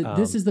 this is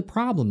the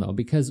problem though,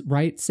 because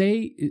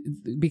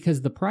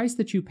because the price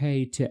that you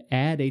pay to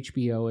add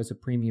HBO as a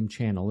premium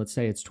channel, let's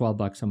say it's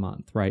 $12 a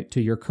month, right,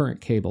 to your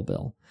current cable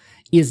bill,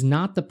 is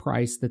not the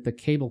price that the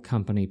cable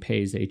company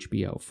pays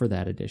HBO for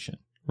that edition,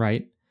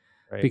 right?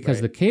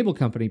 Because the cable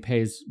company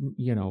pays,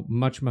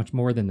 much, much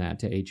more than that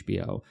to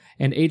HBO.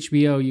 And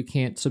HBO, you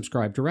can't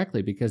subscribe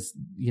directly because,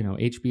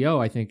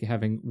 HBO, I think,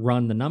 having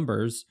run the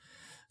numbers,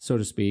 so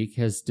to speak,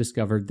 has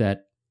discovered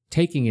that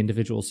taking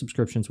individual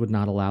subscriptions would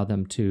not allow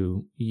them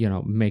to,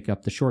 make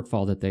up the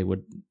shortfall that they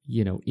would,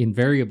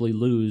 invariably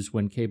lose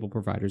when cable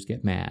providers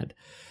get mad.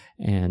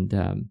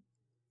 And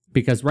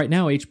Because right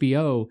now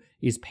HBO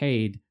is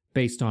paid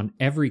based on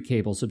every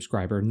cable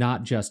subscriber,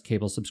 not just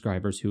cable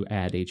subscribers who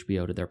add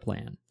HBO to their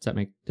plan.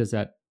 Does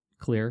that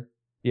clear?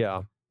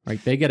 Yeah.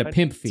 Right. They get a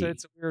pimp fee.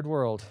 It's a weird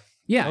world.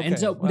 Yeah. Okay. And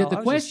so well,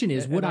 the question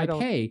is, would I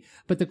pay?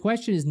 But the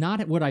question is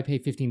not would I pay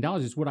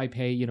 $15? It's would I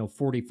pay,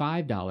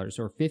 $45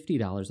 or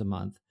 $50 a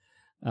month,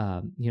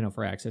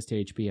 for access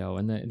to HBO?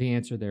 And the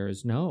answer there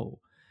is no.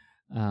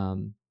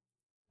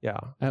 Yeah.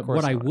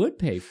 What I would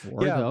pay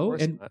for, though,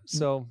 and not.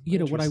 So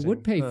what I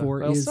would pay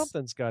for is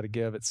something's got to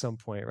give at some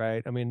point,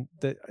 right? I mean,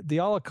 the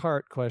a la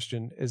carte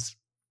question is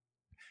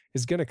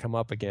going to come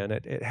up again.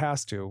 It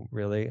has to,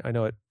 really. I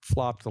know it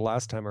flopped the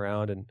last time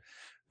around, and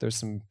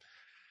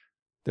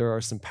there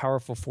are some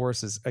powerful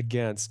forces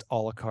against a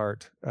la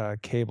carte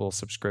cable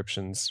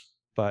subscriptions,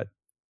 but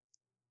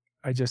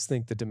I just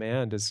think the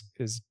demand is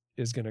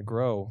going to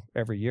grow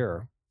every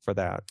year for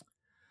that.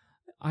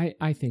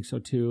 I think so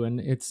too, and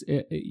it's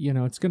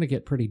going to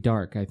get pretty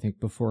dark, I think,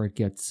 before it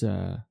gets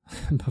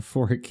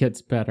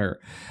better.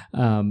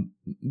 I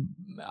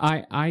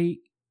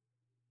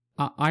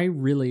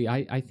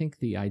think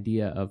the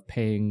idea of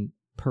paying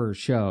per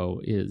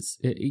show is,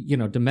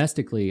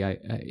 domestically,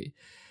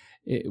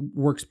 it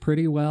works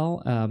pretty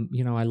well.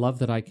 I love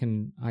that I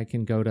can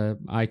go to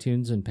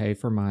iTunes and pay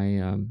for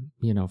my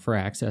for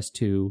access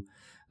to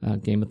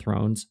Game of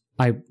Thrones.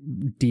 I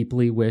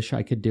deeply wish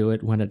I could do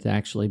it when it's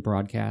actually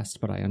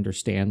broadcast, but I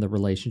understand the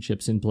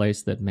relationships in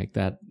place that make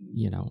that,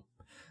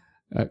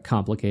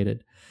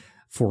 complicated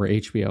for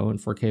HBO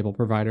and for cable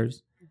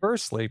providers.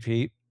 Conversely,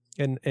 Pete,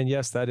 and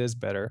yes, that is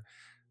better.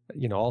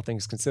 All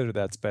things considered,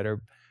 that's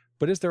better.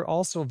 But is there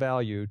also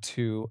value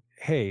to,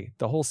 hey,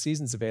 the whole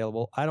season's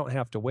available. I don't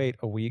have to wait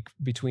a week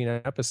between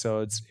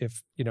episodes.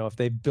 If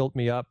they've built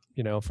me up,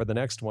 for the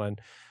next one,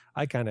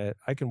 I can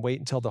wait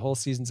until the whole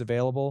season's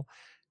available.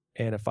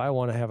 And if I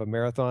want to have a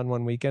marathon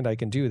one weekend, I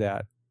can do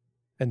that,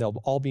 and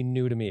they'll all be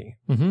new to me.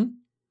 Mm-hmm.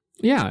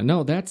 Yeah,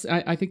 no,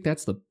 I think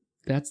that's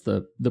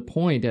the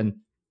point. And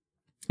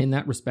in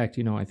that respect,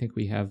 I think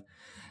we have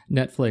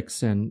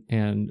Netflix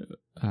and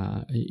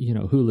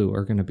Hulu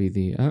are going to be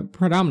the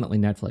predominantly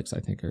Netflix.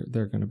 I think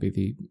they're going to be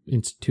the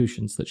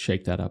institutions that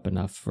shake that up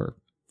enough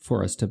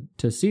for us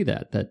to see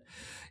that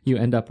you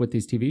end up with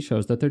these TV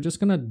shows that they're just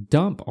going to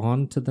dump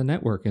onto the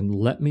network and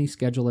let me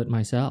schedule it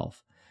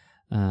myself.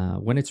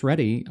 When it's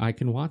ready, I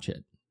can watch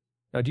it.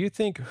 Now, do you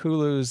think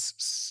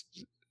Hulu's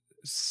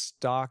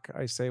stock,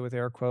 I say with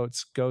air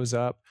quotes, goes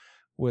up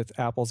with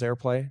Apple's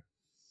AirPlay?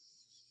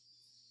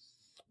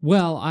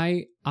 Well,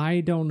 I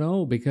don't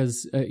know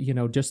because,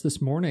 just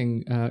this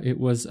morning, it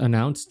was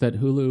announced that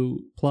Hulu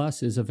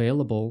Plus is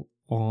available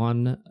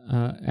on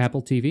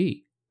Apple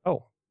TV.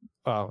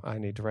 Oh, I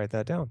need to write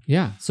that down.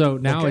 Yeah. So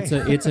now it's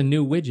a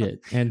new widget.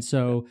 And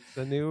so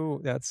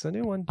that's a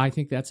new one. I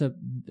think that's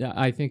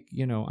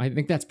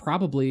that's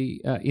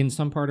probably in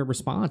some part a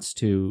response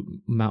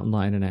to Mountain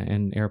Lion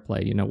and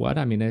AirPlay. You know what?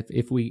 I mean,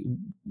 if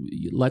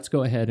let's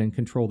go ahead and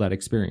control that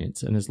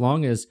experience. And as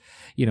long as,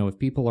 if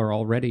people are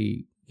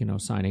already,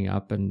 signing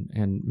up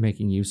and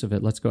making use of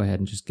it, let's go ahead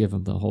and just give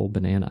them the whole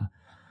banana.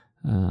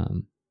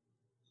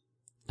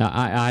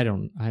 I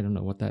don't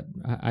know what that.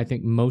 I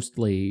think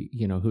mostly,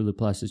 Hulu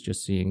Plus is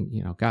just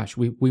seeing, gosh,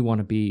 we want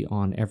to be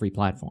on every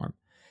platform,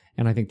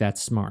 and I think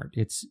that's smart.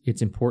 It's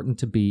important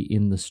to be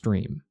in the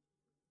stream,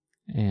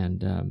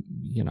 and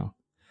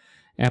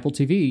Apple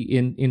TV,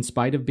 in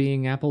spite of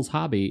being Apple's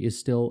hobby, is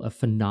still a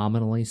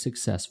phenomenally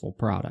successful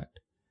product.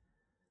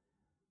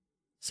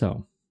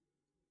 So,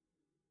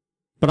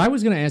 but I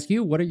was going to ask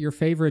you, what are your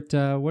favorite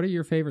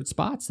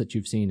spots that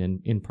you've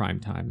seen in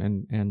prime time,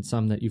 and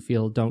some that you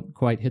feel don't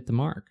quite hit the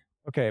mark?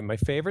 Okay, my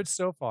favorite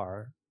so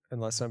far,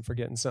 unless I'm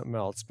forgetting something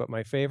else, but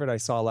my favorite I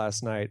saw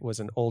last night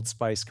was an Old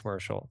Spice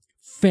commercial.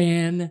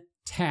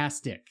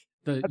 Fantastic.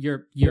 I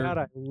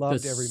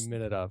loved every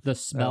minute of the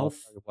smell.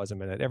 It was a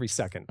minute, every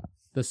second.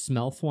 The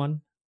Smelf one.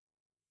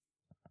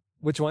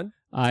 Which one?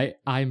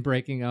 I'm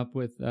breaking up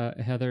with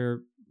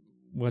Heather.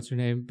 What's her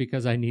name?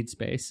 Because I need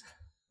space.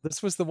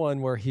 This was the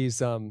one where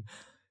he's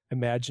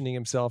imagining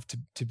himself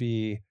to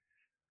be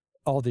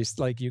all these,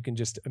 like, you can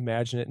just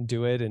imagine it and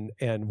do it.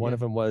 And one of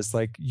them was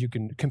like, you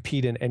can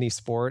compete in any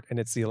sport and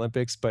it's the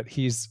Olympics, but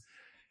he's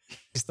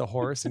the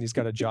horse and he's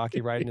got a jockey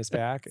riding his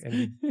back and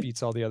he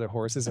beats all the other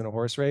horses in a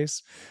horse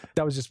race.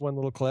 That was just one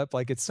little clip.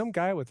 Like, it's some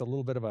guy with a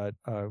little bit of a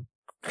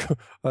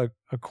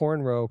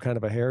cornrow kind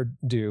of a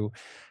hairdo.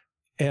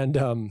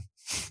 And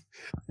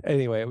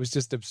anyway, it was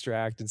just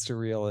abstract and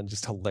surreal and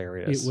just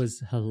hilarious. It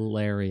was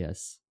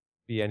hilarious.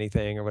 Be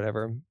anything or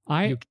whatever.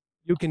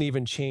 You can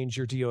even change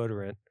your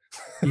deodorant.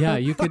 Yeah,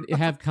 you can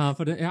have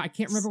confidence. I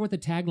can't remember what the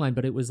tagline,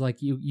 but it was like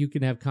you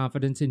can have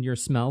confidence in your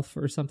smelf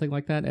or something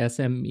like that.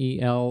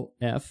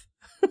 SMELF.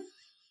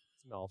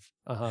 Smelf.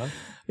 Uh-huh.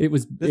 It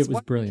was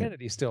brilliant.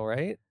 Kennedy still,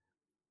 right?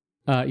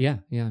 Yeah,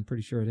 I'm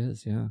pretty sure it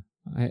is. Yeah.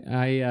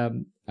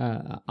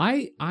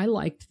 I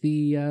liked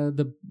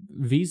the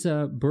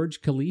Visa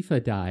Burj Khalifa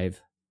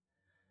dive.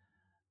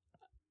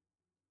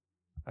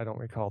 I don't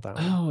recall that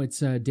one. Oh, it's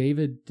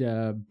David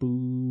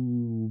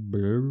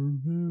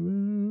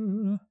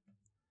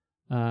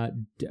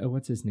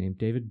what's his name?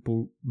 David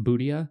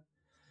Boudia.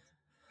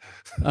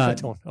 I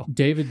don't know.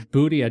 David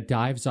Boudia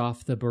dives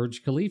off the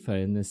Burj Khalifa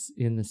in this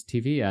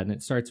TV ad, and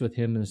it starts with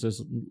him. There's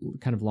this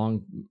kind of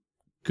long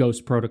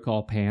Ghost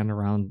Protocol pan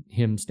around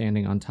him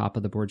standing on top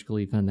of the Burj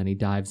Khalifa, and then he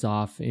dives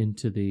off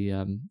into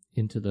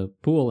the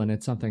pool, and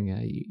it's something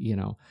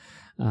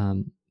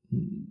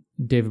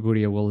David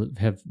Boudia will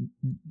have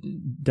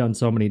done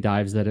so many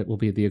dives that it will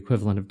be the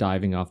equivalent of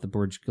diving off the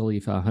Burj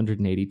Khalifa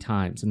 180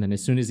 times. And then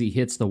as soon as he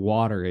hits the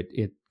water,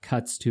 it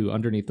cuts to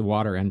underneath the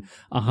water, and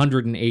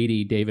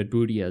 180 David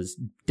Boudias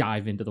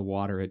dive into the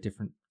water at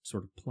different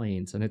sort of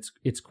planes. And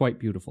it's quite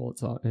beautiful.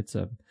 It's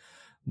a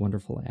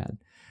wonderful ad.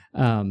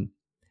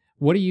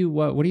 What do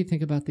you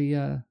think about we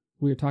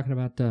were talking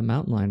about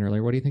Mountain Lion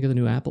earlier. What do you think of the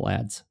new Apple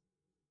ads?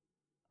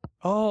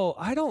 Oh,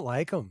 I don't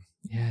like them.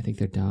 Yeah, I think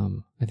they're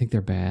dumb. I think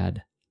they're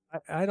bad.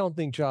 I don't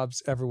think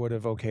Jobs ever would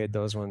have okayed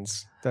those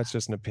ones. That's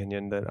just an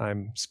opinion that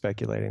I'm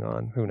speculating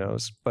on. Who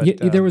knows? But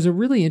yeah, there was a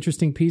really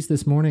interesting piece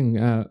this morning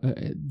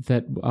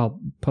that I'll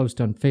post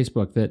on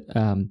Facebook that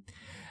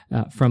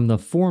from the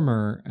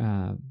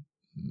former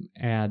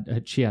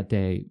Chiat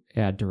Day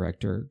ad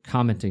director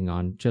commenting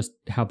on just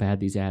how bad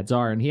these ads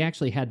are. And he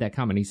actually had that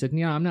comment. He said,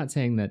 I'm not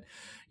saying that,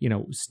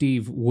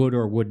 Steve would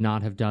or would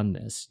not have done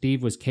this.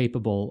 Steve was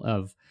capable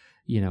of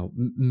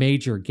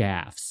major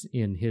gaffes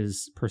in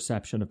his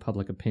perception of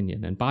public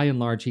opinion. And by and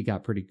large, he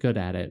got pretty good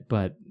at it,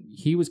 but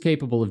he was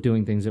capable of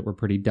doing things that were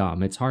pretty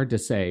dumb. It's hard to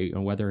say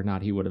whether or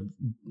not he would have,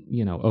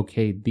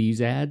 okayed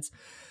these ads.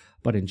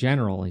 But in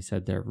general, he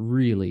said they're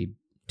really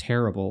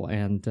terrible.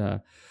 And,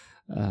 God,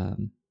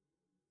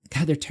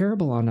 they're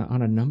terrible on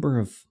a number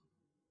of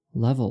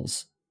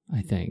levels,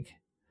 I think.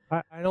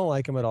 I don't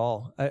like them at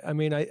all.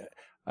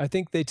 I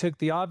think they took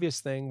the obvious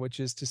thing, which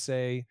is to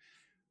say,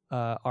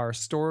 our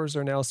stores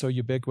are now so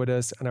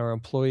ubiquitous and our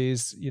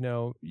employees,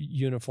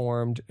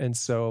 uniformed. And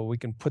so we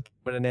can put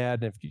them in an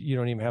ad. And if you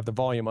don't even have the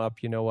volume up,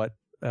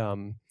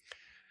 that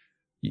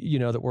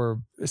we're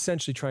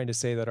essentially trying to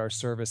say that our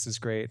service is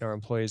great and our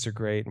employees are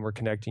great and we're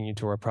connecting you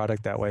to our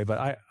product that way.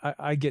 But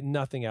I get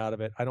nothing out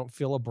of it. I don't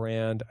feel a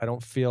brand. I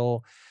don't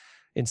feel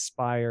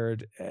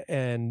inspired.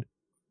 And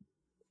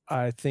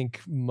I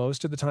think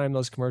most of the time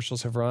those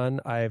commercials have run,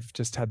 I've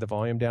just had the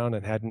volume down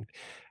and hadn't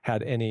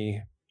had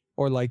any.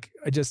 Or I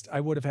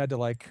would have had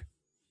to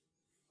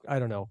I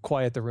don't know,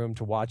 quiet the room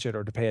to watch it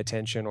or to pay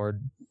attention,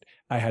 or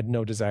I had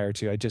no desire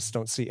to. I just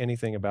don't see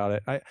anything about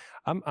it.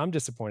 I'm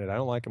disappointed. I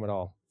don't like them at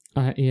all.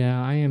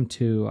 Yeah, I am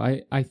too.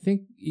 I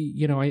think,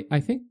 I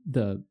think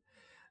the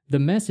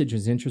message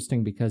is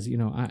interesting because,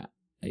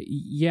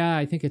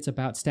 I think it's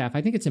about staff.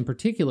 I think it's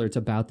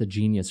about the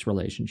genius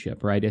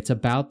relationship, right? It's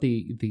about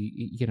the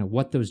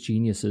what those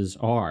geniuses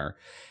are.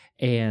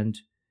 And,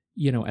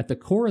 at the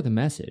core of the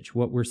message,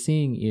 what we're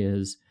seeing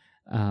is,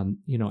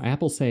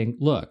 Apple saying,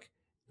 look,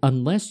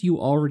 unless you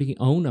already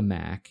own a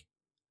Mac,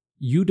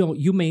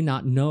 you may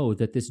not know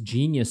that this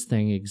genius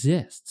thing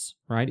exists,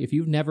 right? If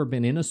you've never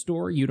been in a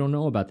store, you don't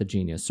know about the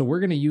genius. So we're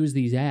going to use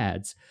these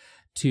ads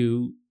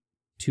to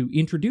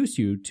introduce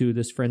you to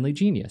this friendly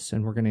genius.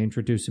 And we're going to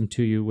introduce him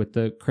to you with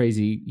the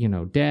crazy,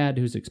 dad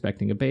who's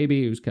expecting a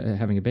baby, who's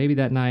having a baby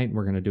that night.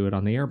 We're going to do it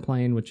on the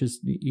airplane, which is,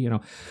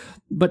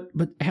 but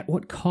at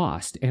what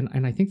cost?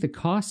 And I think the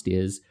cost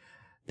is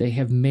they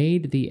have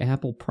made the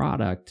Apple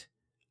product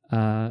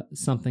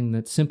something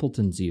that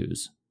simpletons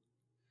use.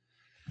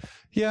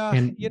 Yeah.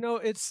 And,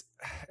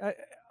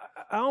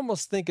 I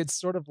almost think it's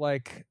sort of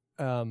like,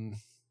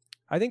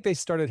 I think they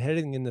started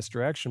heading in this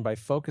direction by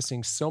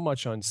focusing so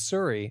much on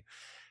Siri.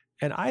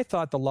 And I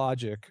thought the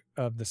logic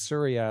of the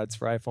Siri ads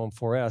for iPhone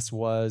 4S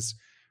was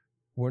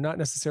we're not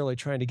necessarily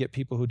trying to get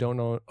people who don't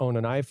own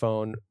an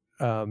iPhone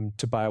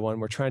to buy one.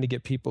 We're trying to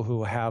get people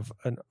who have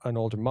an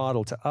older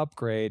model to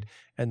upgrade.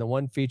 And the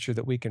one feature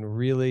that we can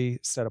really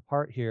set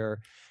apart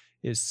here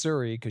is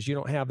Siri, because you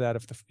don't have that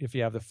if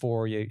you have the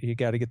 4, you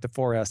got to get the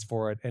 4S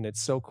for it. And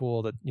it's so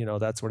cool that,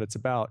 that's what it's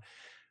about.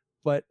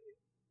 But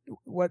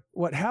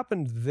what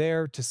happened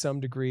there to some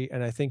degree,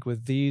 and I think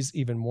with these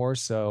even more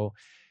so,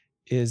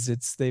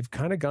 is they've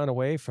kind of gone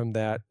away from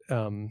that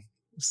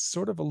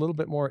sort of a little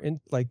bit more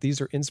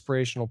these are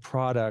inspirational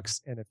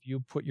products, and if you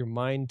put your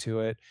mind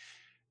to it,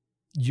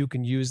 you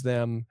can use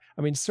them.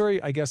 I mean,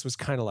 Siri, I guess, was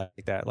kind of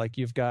like that. Like,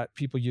 you've got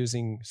people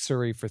using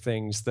Siri for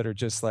things that are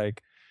just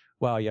like,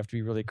 wow, you have to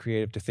be really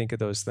creative to think of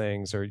those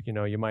things, or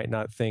you might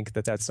not think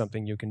that that's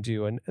something you can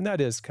do, and that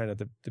is kind of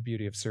the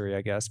beauty of Siri,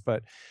 I guess.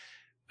 But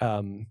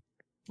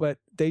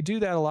they do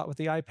that a lot with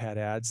the iPad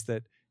ads,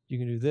 that you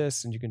can do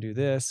this and you can do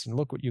this and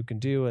look what you can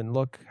do and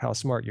look how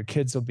smart your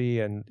kids will be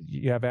and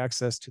you have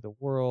access to the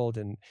world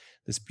in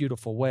this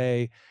beautiful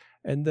way.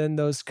 And then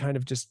those kind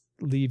of just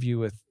leave you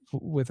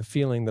with a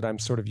feeling that I'm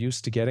sort of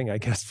used to getting, I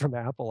guess, from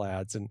Apple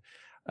ads. And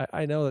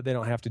I know that they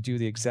don't have to do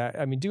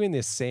doing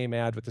the same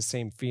ad with the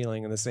same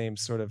feeling and the same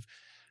sort of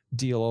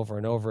deal over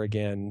and over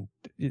again,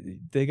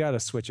 they got to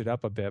switch it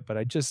up a bit, but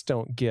I just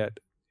don't get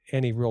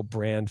any real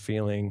brand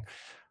feeling.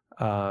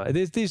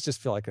 These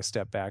just feel like a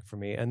step back for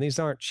me, and these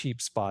aren't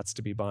cheap spots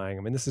to be buying.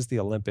 I mean, this is the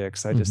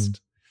Olympics. I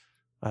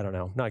don't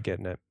know, not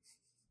getting it.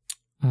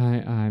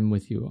 I'm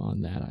with you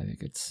on that. I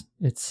think it's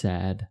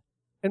sad.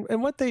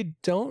 And what they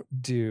don't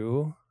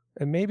do,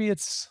 and maybe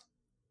it's,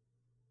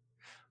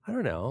 I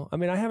don't know. I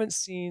mean, I haven't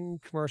seen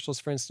commercials,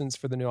 for instance,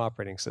 for the new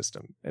operating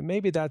system, and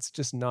maybe that's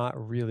just not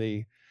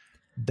really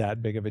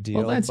that big of a deal.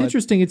 Well, that's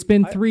interesting. It's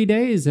been 3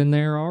 days, and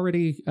they're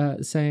already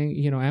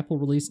saying, Apple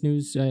released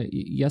news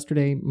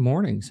yesterday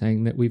morning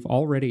saying that we've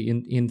already,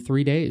 in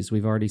 3 days,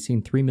 we've already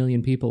seen 3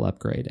 million people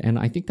upgrade. And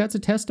I think that's a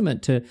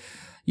testament to,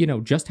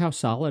 just how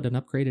solid an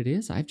upgrade it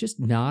is. I've just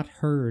not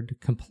heard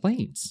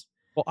complaints.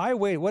 Well, I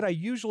wait. What I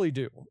usually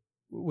do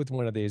with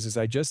one of these is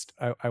I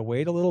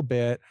wait a little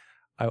bit.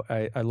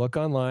 I look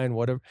online,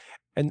 whatever.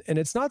 And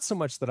it's not so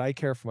much that I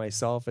care for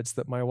myself. It's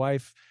that my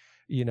wife,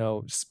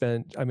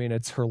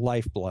 it's her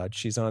lifeblood.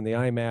 She's on the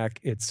iMac.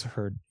 It's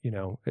her,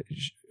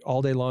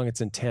 all day long.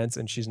 It's intense.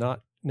 And she's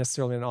not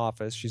necessarily in an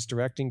office. She's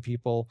directing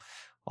people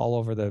all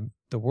over the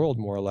world,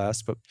 more or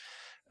less. But,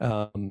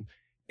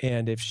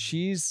 and if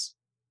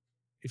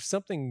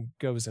something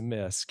goes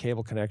amiss,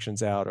 cable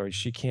connection's out, or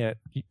she can't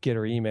get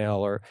her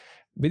email,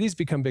 but these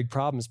become big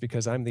problems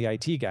because I'm the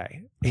IT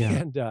guy.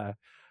 Yeah.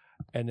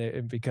 And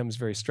it becomes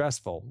very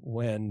stressful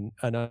when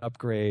an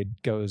upgrade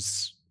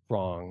goes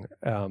wrong.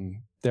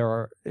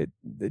 It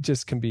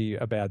just can be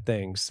a bad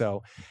thing.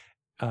 So,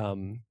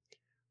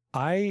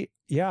 I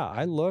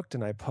looked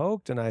and I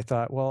poked and I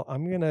thought, well,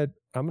 I'm going to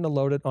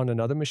load it on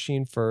another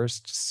machine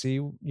first, see,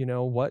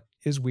 what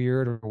is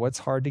weird or what's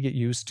hard to get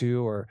used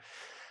to,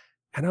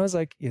 and I was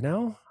like,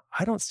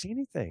 I don't see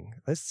anything.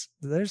 Let's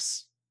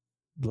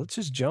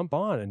just jump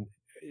on. And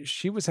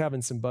she was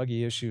having some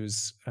buggy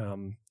issues,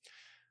 some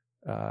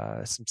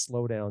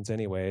slowdowns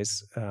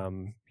anyways,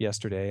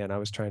 yesterday, and I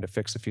was trying to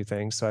fix a few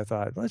things. So I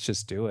thought, let's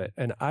just do it.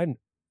 And I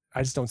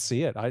just don't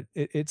see it.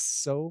 It's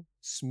so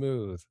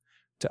smooth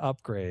to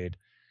upgrade.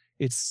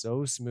 It's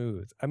so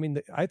smooth. I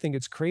mean, I think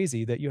it's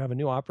crazy that you have a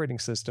new operating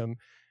system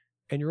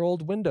and your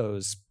old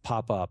windows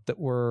pop up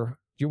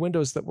your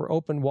windows that were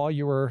open while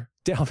you were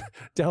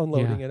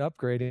downloading and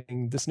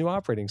upgrading this new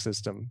operating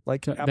system,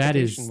 like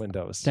application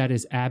windows. That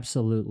is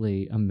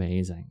absolutely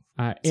amazing.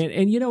 And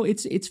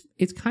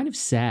it's kind of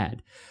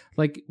sad.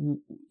 Like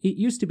it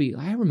used to be,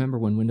 I remember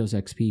when Windows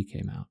XP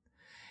came out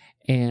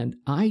and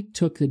I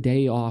took the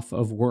day off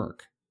of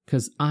work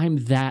because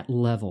I'm that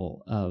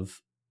level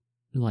of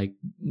like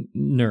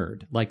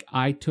nerd. Like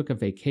I took a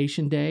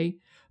vacation day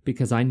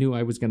because I knew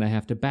I was going to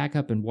have to back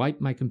up and wipe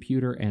my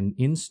computer and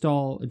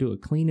do a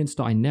clean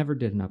install. I never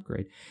did an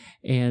upgrade.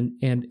 And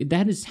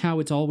that is how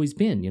it's always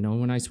been.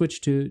 When I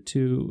switched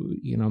to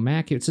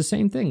Mac, it's the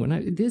same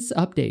thing. This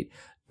update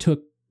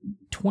took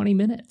 20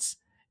 minutes,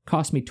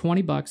 cost me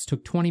 $20,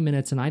 took 20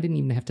 minutes, and I didn't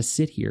even have to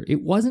sit here.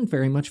 It wasn't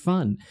very much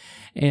fun.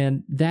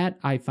 And that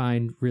I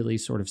find really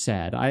sort of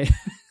sad.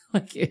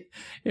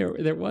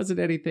 There wasn't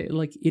anything,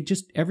 like it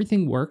just,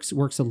 everything works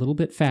a little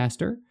bit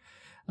faster,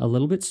 a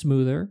little bit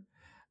smoother,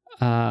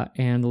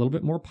 and a little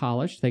bit more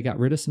polished. They got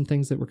rid of some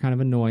things that were kind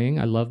of annoying.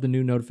 I love the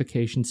new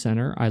notification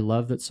center. I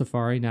love that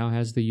Safari now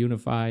has the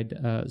unified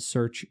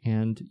search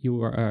and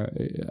your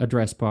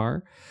address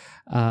bar.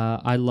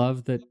 I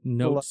love that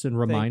notes and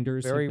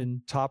reminders very have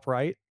been top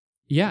right.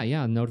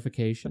 Yeah,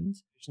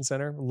 notifications.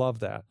 Center, love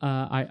that.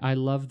 I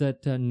love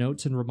that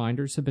notes and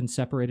reminders have been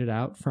separated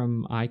out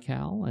from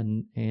iCal,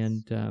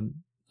 and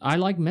I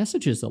like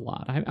messages a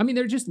lot. I mean,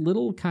 they're just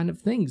little kind of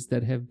things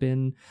that have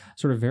been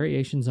sort of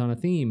variations on a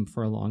theme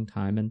for a long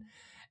time,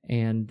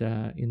 and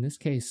in this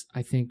case,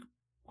 I think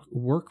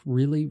work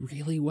really,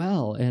 really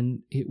well, and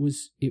it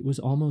was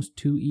almost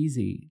too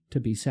easy to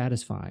be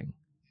satisfying.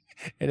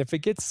 And if it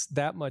gets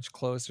that much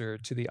closer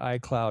to the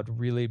iCloud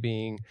really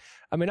being,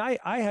 I mean,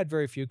 I had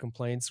very few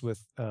complaints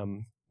with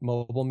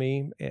Mobile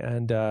Me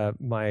and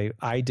my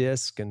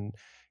iDisk, and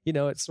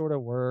it sort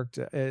of worked.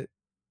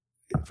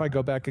 If I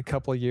go back a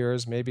couple of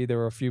years, maybe there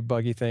were a few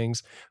buggy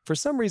things. For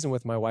some reason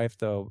with my wife,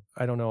 though,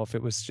 I don't know if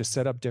it was just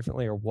set up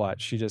differently or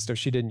what. She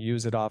didn't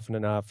use it often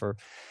enough, or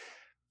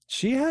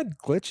she had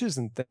glitches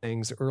and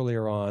things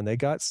earlier on. They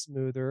got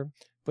smoother,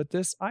 but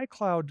this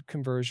iCloud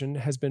conversion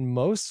has been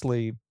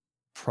mostly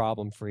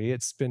problem-free.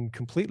 It's been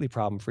completely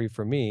problem-free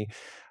for me.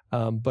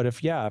 But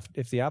if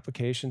the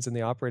applications in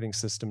the operating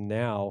system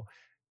now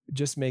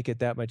just make it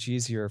that much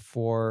easier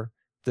for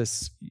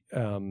this,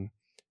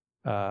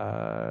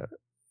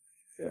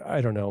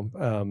 I don't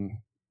know,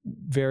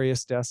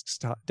 various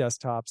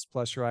desktops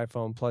plus your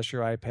iPhone plus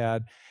your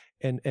iPad,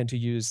 and to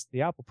use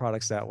the Apple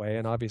products that way.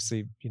 And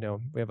obviously,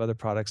 we have other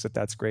products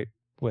that's great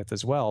with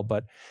as well.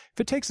 But if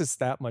it takes us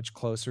that much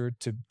closer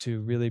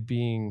to really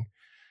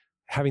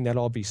having that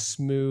all be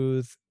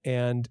smooth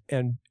and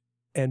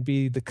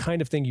be the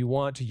kind of thing you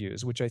want to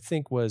use, which I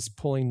think was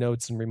pulling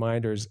notes and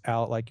reminders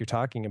out like you're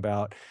talking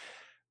about.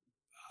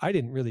 I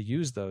didn't really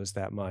use those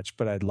that much,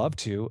 but I'd love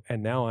to.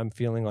 And now I'm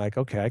feeling like,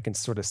 okay, I can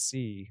sort of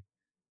see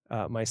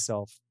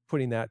myself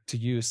putting that to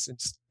use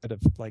instead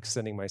of like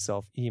sending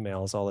myself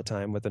emails all the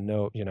time with a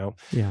note,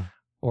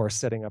 or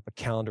setting up a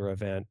calendar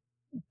event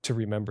to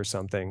remember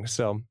something.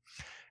 So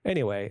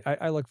anyway,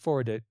 I look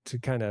forward to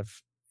kind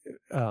of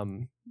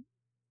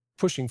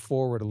pushing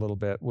forward a little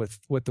bit with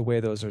the way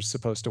those are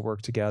supposed to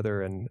work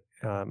together. And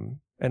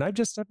I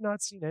just have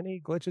not seen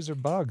any glitches or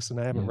bugs, and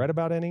I haven't read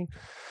about any.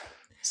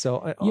 So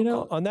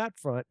on that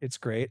front, it's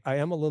great. I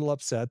am a little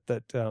upset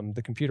that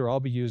the computer I'll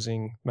be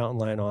using Mountain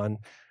Lion on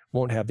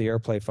won't have the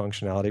AirPlay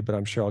functionality, but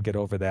I'm sure I'll get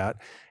over that.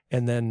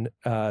 And then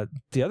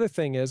the other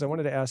thing is, I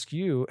wanted to ask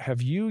you,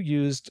 have you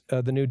used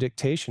the new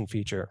dictation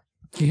feature?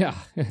 Yeah,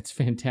 it's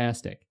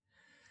fantastic.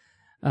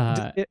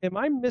 Am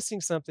I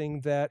missing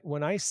something that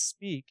when I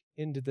speak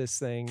into this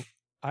thing,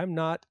 I'm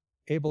not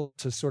able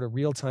to sort of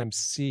real time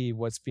see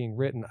what's being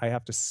written? I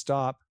have to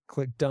stop,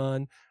 click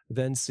done,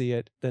 then see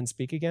it, then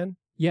speak again?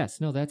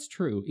 Yes, no, that's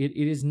true. It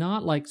is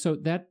not like, so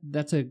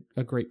that's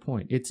a great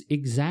point. It's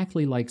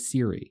exactly like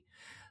Siri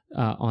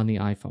on the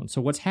iPhone. So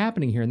what's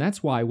happening here, and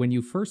that's why when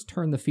you first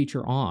turn the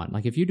feature on,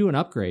 like if you do an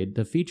upgrade,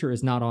 the feature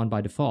is not on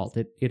by default.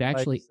 It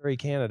actually... Like Siri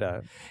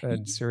Canada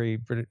and Siri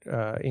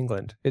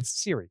England. It's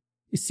Siri.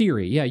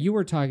 Siri, yeah, you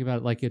were talking about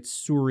it like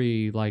it's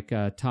Suri, like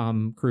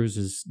Tom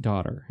Cruise's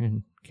daughter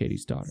and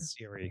Katie's daughter.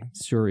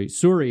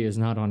 Suri is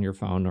not on your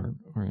phone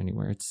or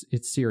anywhere.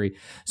 It's Siri.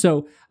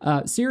 So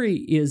Siri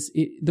is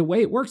the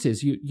way it works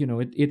is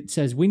it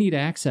says we need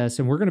access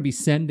and we're going to be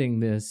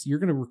sending this. You're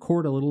going to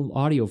record a little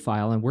audio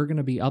file and we're going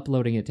to be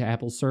uploading it to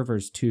Apple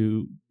servers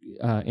to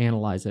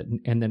analyze it,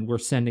 and then we're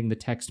sending the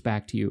text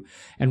back to you.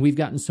 And we've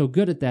gotten so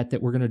good at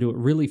that we're going to do it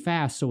really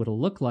fast, so it'll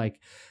look like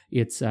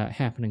it's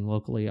happening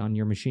locally on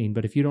your machine.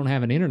 But if you don't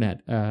have an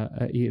internet,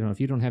 if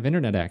you don't have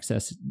internet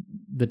access,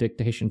 the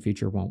dictation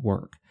feature won't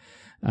work,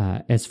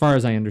 as far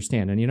as I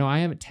understand. And I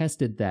haven't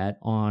tested that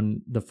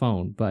on the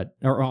phone,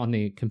 or on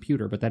the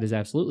computer, but that is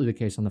absolutely the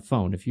case on the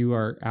phone. If you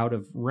are out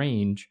of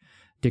range,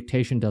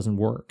 dictation doesn't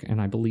work,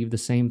 and I believe the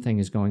same thing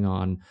is going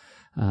on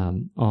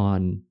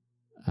on.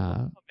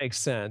 Makes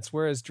sense.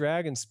 Whereas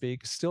Dragon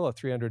Speak is still a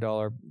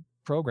 $300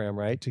 program,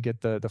 right, to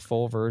get the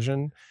full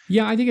version?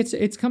 Yeah, I think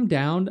it's come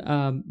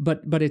down,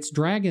 but it's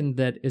Dragon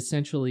that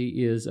essentially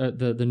is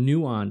the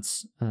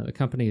Nuance. The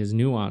company is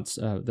Nuance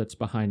that's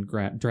behind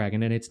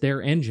Dragon, and it's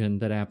their engine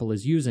that Apple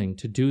is using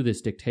to do this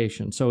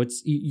dictation. So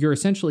you're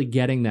essentially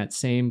getting that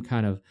same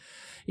kind of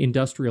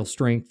industrial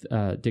strength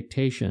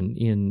dictation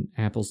in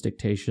Apple's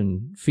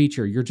dictation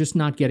feature. You're just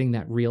not getting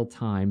that real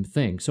time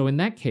thing. So in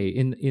that case,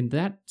 in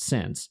that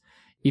sense,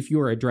 if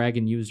you're a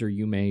Dragon user,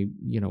 you may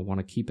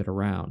want to keep it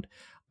around.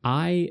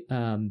 I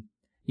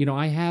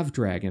have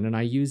Dragon and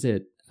I use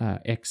it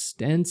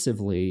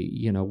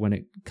extensively, when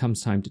it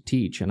comes time to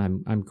teach and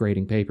I'm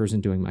grading papers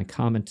and doing my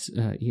comments,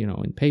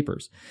 in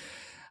papers.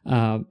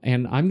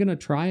 And I'm going to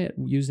try it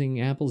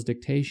using Apple's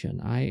dictation.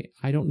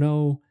 I don't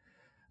know.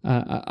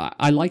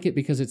 I like it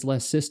because it's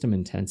less system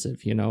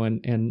intensive,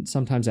 and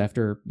sometimes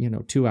after,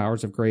 2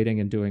 hours of grading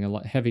and doing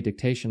a heavy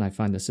dictation, I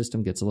find the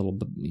system gets a little,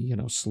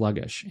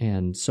 sluggish.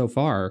 And so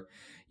far,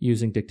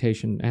 using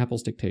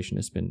Apple's dictation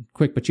has been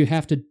quick, but you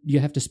have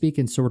to speak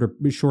in sort of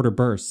shorter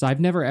bursts.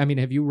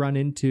 have you run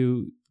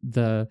into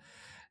the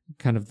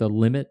kind of the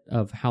limit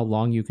of how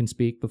long you can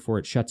speak before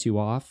it shuts you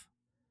off?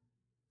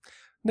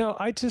 No,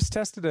 I just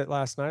tested it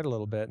last night a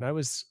little bit, and I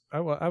was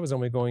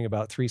only going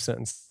about 3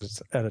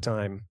 sentences at a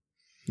time.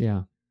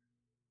 Yeah.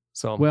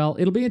 So well,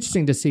 it'll be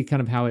interesting to see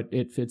kind of how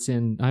it fits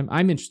in.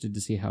 I'm interested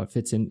to see how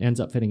it ends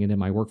up fitting into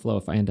my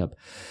workflow if I end up,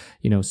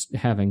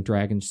 having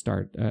Dragon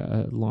start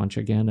launch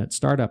again at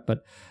startup.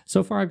 But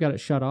so far, I've got it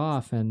shut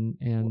off.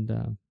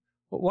 And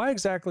why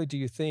exactly do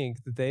you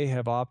think that they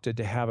have opted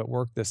to have it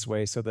work this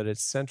way, so that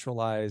it's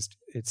centralized,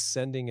 it's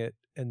sending it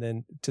and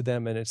then to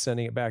them, and it's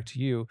sending it back to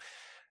you?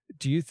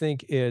 Do you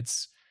think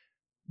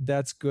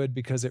that's good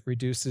because it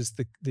reduces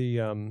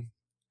the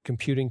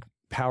computing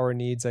power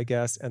needs, I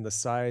guess, and the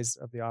size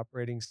of the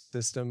operating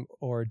system?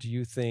 Or do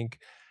you think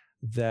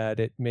that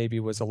it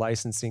maybe was a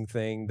licensing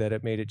thing, that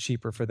it made it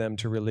cheaper for them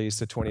to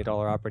release a $20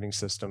 operating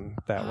system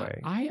that way?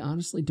 I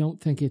honestly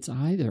don't think it's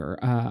either.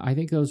 I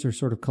think those are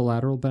sort of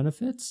collateral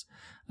benefits.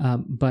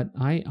 But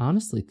I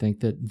honestly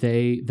think that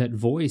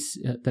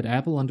that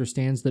Apple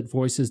understands that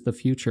voice is the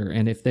future.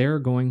 And if they're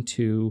going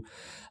to,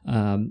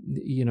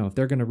 if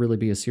they're going to really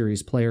be a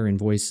serious player in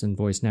voice and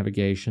voice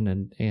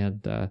navigation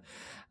and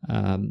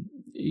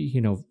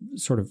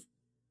sort of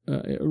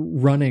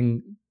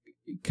running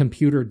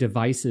computer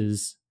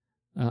devices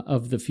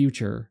of the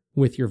future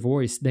with your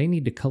voice, they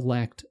need to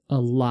collect a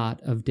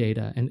lot of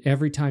data. And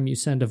every time you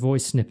send a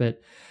voice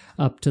snippet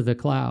up to the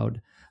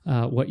cloud,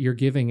 what you're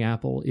giving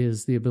Apple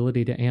is the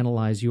ability to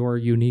analyze your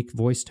unique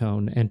voice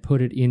tone and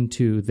put it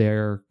into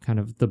their kind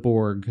of the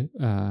Borg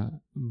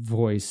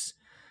voice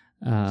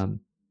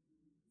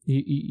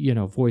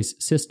voice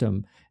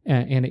system,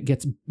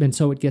 and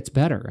so it gets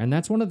better. And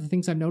that's one of the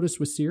things I've noticed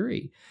with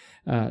Siri,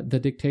 the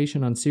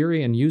dictation on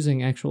Siri, and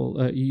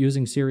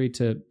using Siri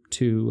to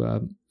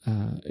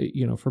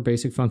for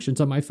basic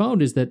functions on my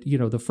phone, is that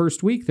the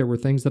first week there were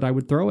things that I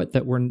would throw it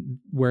that were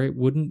where it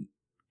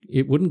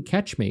wouldn't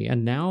catch me,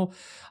 and now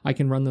I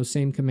can run those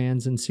same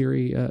commands, and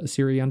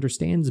Siri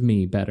understands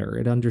me better.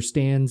 It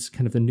understands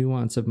kind of the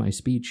nuance of my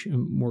speech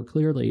more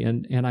clearly,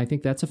 and I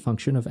think that's a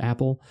function of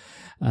Apple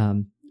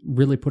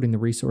really putting the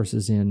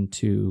resources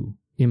into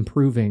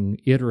improving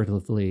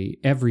iteratively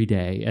every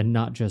day and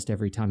not just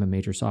every time a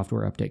major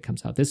software update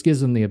comes out. This gives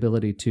them the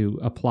ability to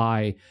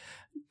apply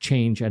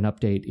change and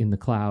update in the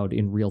cloud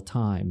in real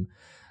time,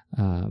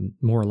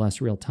 more or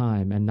less real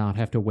time, and not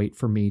have to wait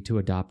for me to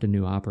adopt a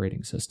new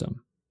operating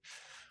system.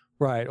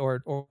 Right,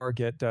 or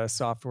get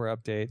software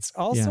updates.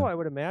 Also, I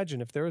would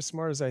imagine if they're as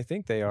smart as I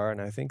think they are, and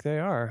I think they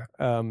are,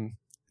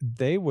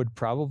 they would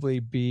probably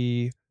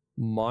be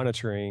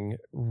monitoring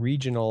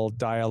regional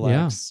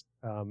dialects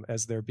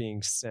as they're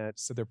being sent.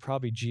 So they're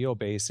probably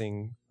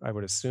geo-basing, I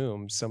would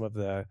assume, some of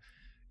the,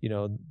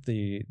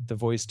 the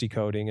voice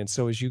decoding. And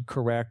so as you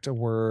correct a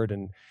word,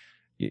 and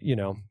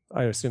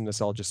I assume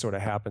this all just sort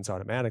of happens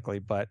automatically.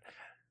 But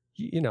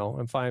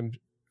if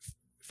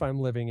I'm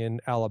living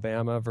in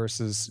Alabama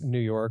versus New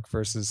York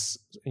versus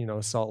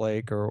Salt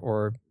Lake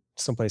or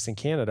someplace in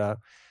Canada,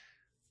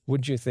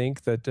 would you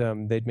think that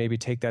they'd maybe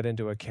take that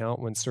into account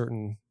when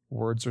certain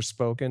words are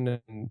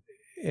spoken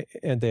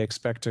and they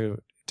expect to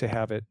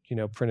have it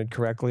printed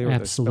correctly, or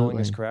the spelling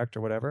is correct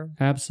or whatever?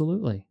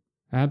 Absolutely.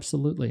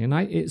 And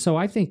I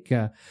think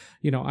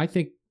I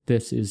think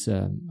this is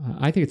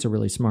I think it's a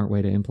really smart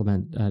way to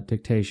implement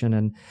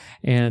dictation,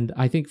 and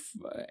I think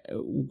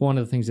one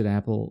of the things that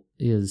Apple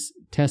is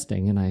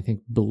testing, and I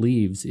think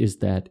believes, is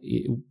that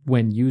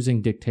when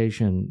using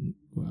dictation,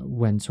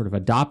 when sort of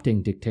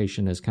adopting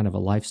dictation as kind of a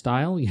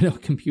lifestyle,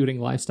 computing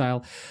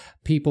lifestyle,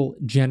 people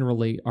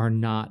generally are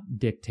not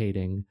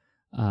dictating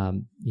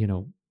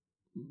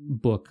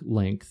book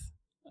length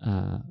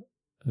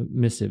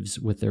missives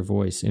with their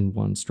voice in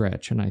one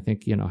stretch. And I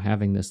think,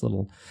 having this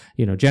little,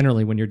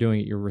 generally when you're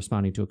doing it, you're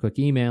responding to a quick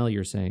email,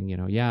 you're saying,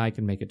 yeah, I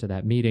can make it to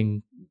that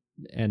meeting,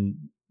 and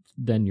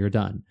then you're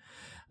done.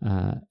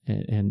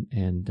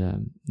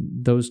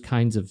 Those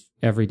kinds of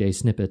everyday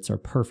snippets are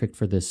perfect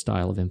for this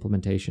style of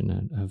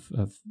implementation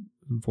of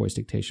voice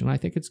dictation. I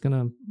think it's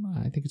gonna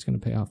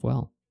pay off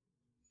well.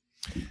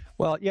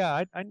 Well,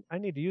 yeah, I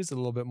need to use it a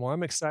little bit more.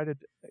 I'm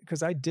excited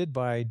because I did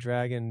buy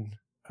Dragon,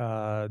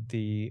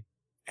 the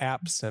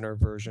App Center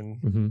version.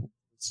 Mm-hmm.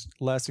 It's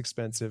less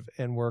expensive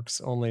and works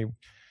only,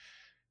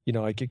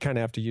 I could kind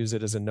of have to use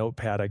it as a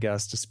notepad, I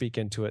guess, to speak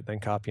into it, then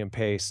copy and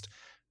paste.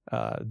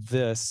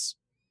 This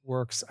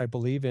works, I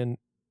believe, in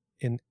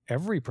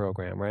every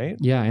program, right?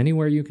 Yeah,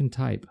 anywhere you can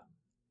type.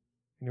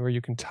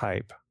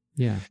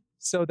 Yeah.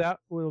 So that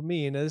will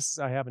mean,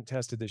 I haven't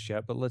tested this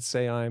yet, but let's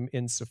say I'm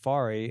in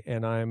Safari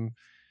and I'm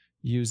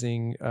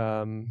using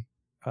like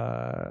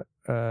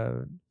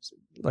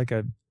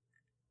a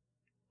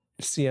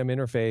CM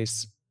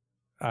interface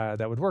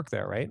that would work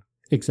there, right?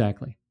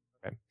 Exactly.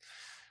 Okay.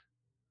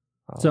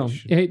 So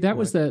hey, that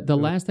was the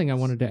last thing I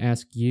wanted to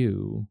ask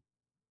you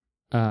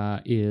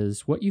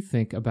is what you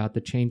think about the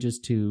changes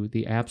to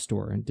the App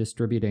Store and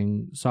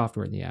distributing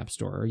software in the App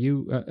Store. Are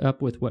you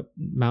up with what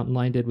Mountain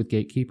Lion did with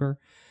Gatekeeper?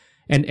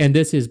 And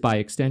this is by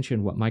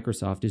extension what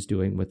Microsoft is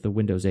doing with the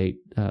Windows 8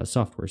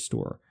 software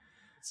store.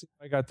 Let's see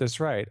if I got this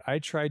right. I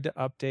tried to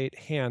update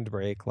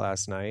Handbrake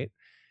last night.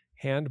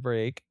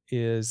 Handbrake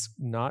is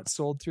not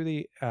sold through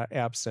the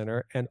App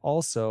Center, and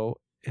also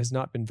has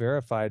not been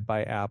verified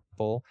by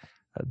Apple.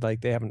 Like,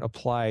 they haven't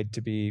applied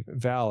to be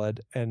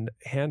valid, and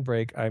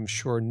Handbrake, I'm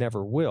sure,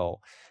 never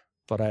will.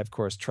 But I, of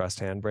course, trust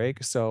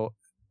Handbrake. So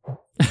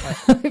I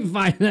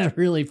find that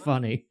really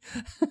funny.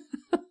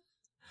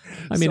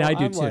 I mean, I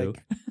do too.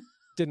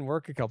 Didn't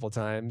work a couple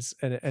times,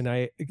 and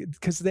I,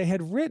 because they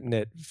had written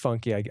it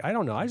funky. I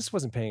don't know. I just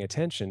wasn't paying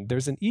attention.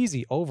 There's an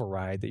easy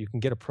override that you can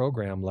get a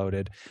program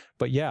loaded,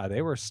 but yeah,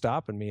 they were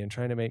stopping me and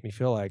trying to make me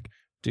feel like,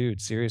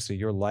 dude, seriously,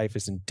 your life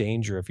is in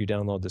danger if you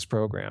download this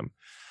program.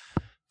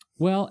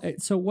 Well,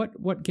 so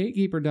what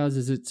Gatekeeper does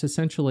is it's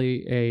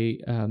essentially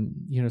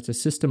it's a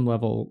system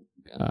level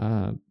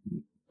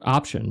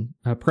option,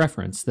 a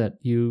preference that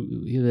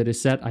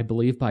is set, I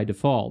believe, by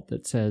default,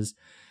 that says,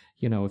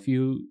 if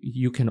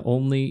you can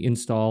only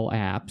install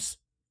apps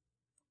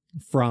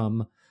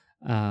from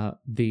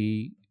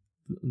the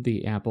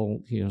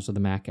Apple, so the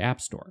Mac App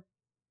Store.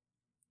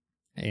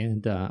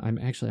 And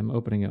I'm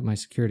opening up my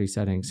security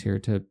settings here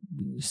to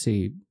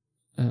see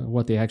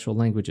what the actual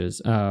language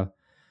is.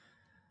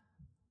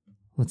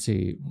 Let's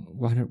see,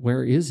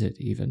 where is it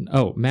even?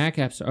 Oh, Mac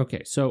App Store.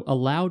 Okay, so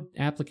allowed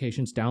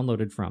applications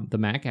downloaded from the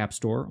Mac App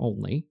Store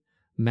only,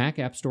 Mac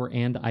App Store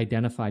and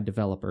identified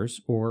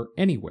developers, or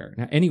anywhere.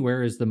 Now,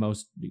 anywhere is the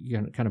most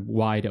kind of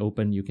wide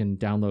open. You can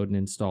download and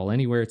install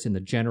anywhere. It's in the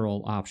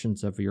general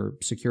options of your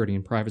security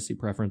and privacy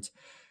preference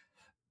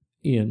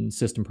in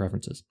system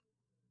preferences.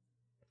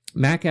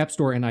 Mac App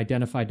Store and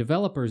identified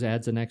developers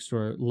adds an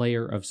extra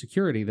layer of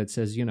security that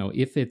says,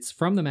 if it's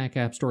from the Mac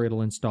App Store,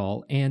 it'll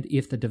install, and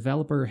if the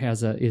developer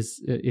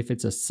if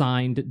it's a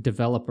signed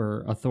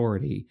developer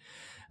authority,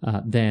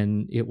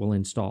 then it will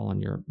install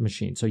on your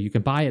machine. So you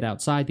can buy it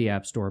outside the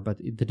App Store, but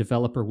the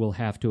developer will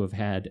have to have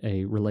had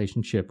a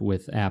relationship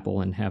with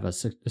Apple and have a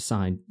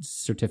signed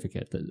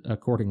certificate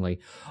accordingly.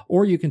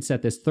 Or you can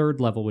set this third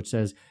level, which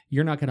says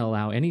you're not going to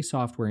allow any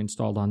software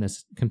installed on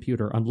this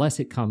computer unless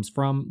it comes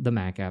from the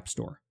Mac App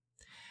Store.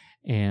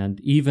 And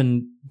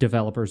even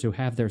developers who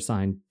have their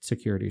signed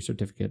security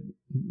certificate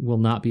will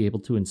not be able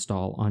to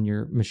install on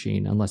your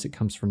machine unless it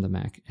comes from the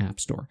Mac App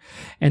Store.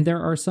 And there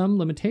are some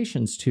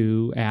limitations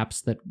to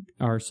apps that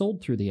are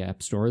sold through the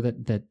App Store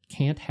that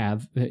can't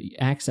have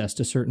access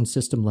to certain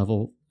system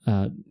level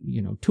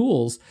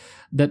tools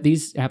that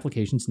these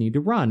applications need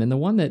to run. And the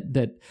one that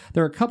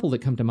there are a couple that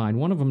come to mind.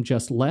 One of them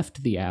just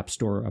left the App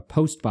Store, a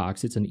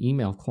Postbox. It's an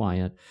email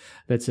client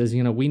that says,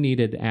 we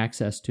needed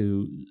access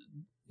to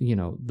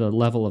the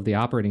level of the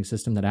operating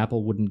system that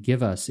Apple wouldn't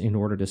give us in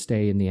order to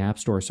stay in the App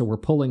Store. So we're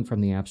pulling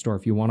from the App Store.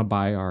 If you want to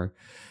buy our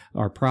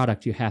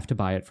product, you have to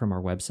buy it from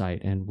our website,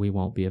 and we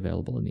won't be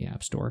available in the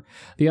App Store.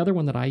 The other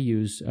one that I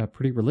use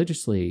pretty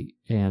religiously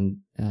and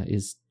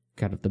is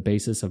kind of the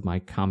basis of my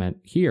comment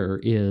here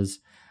is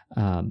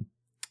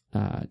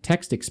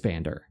Text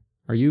Expander.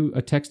 Are you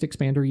a Text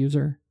Expander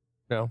user?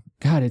 No.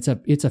 God,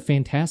 it's a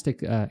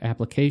fantastic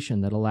application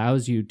that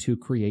allows you to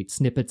create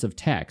snippets of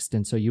text,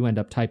 and so you end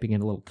up typing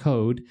in a little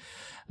code,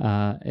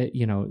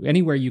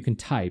 anywhere you can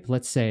type.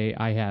 Let's say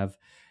I have,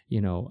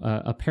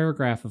 a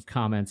paragraph of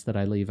comments that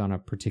I leave on a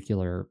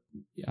particular,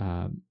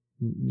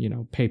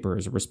 paper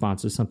as a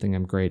response to something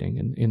I'm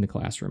grading in the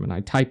classroom, and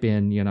I type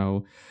in,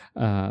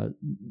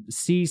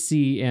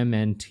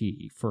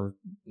 CCMNT for,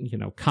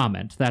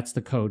 comment. That's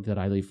the code that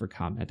I leave for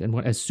comment, and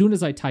as soon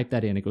as I type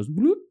that in, it goes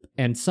bloop.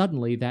 And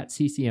suddenly that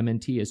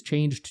CCMNT is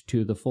changed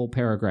to the full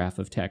paragraph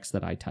of text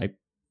that I type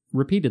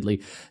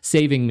repeatedly,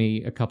 saving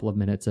me a couple of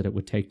minutes that it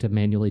would take to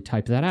manually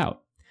type that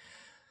out.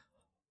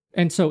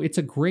 And so it's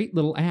a great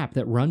little app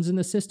that runs in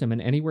the system,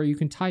 and anywhere you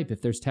can type,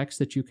 if there's text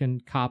that you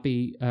can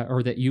copy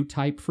or that you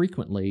type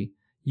frequently,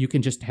 you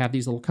can just have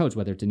these little codes,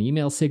 whether it's an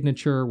email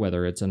signature,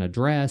 whether it's an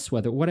address,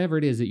 whatever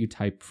it is that you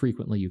type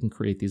frequently, you can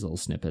create these little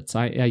snippets.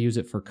 I use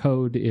it for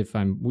code. If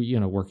I'm,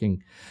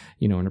 working,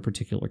 in a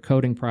particular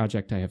coding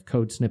project, I have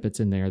code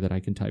snippets in there that I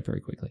can type very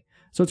quickly.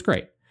 So it's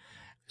great.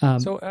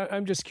 So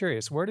I'm just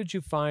curious, where did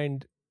you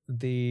find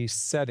the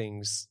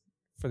settings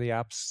for the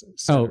apps?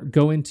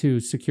 Go into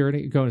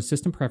security, go into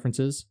system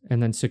preferences,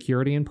 and then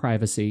security and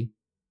privacy,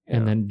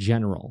 and then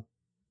general.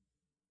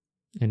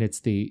 And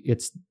it's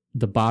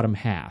the bottom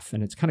half,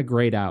 and it's kind of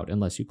grayed out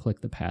unless you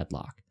click the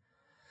padlock.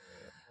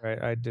 Right,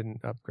 I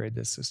didn't upgrade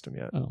this system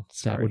yet. Oh,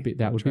 sorry.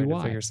 that would be why.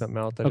 To figure something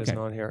out that isn't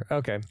on here.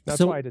 Okay,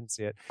 that's why I didn't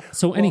see it.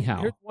 So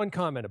anyhow, here's one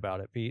comment about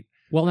it, Pete.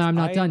 Well, now I'm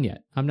not done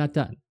yet. I'm not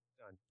done.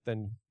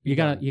 Then you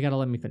gotta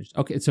let me finish.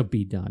 Okay, so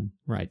be done.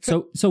 Right.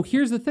 So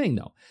here's the thing,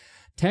 though.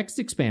 Text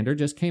Expander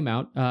just came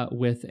out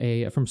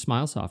from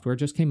Smile Software,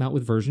 just came out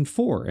with version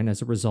 4. And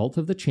as a result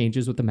of the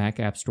changes with the Mac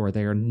App Store,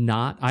 they are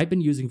not, I've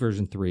been using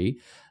version 3.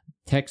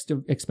 Text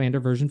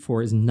Expander version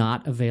 4 is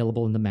not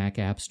available in the Mac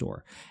App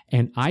Store.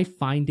 And I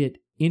find it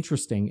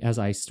interesting as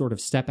I sort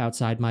of step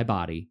outside my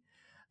body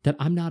that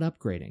I'm not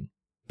upgrading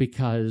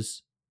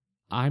because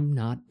I'm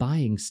not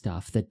buying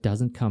stuff that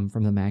doesn't come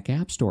from the Mac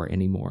App Store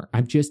anymore.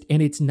 And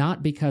it's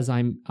not because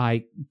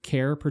I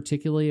care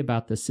particularly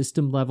about the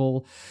system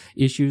level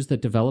issues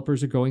that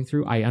developers are going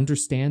through. I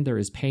understand there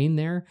is pain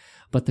there,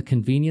 but the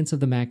convenience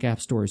of the Mac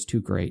App Store is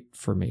too great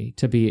for me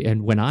to be.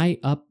 And when I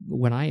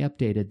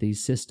updated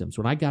these systems,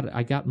 I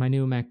got my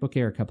new MacBook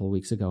Air a couple of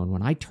weeks ago, and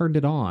when I turned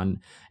it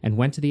on and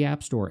went to the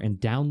App Store and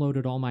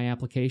downloaded all my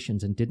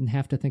applications and didn't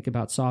have to think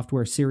about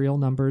software serial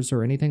numbers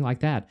or anything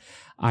like that,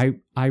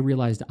 I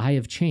realized I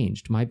have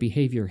changed. My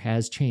behavior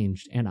has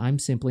changed, and I'm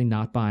simply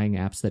not buying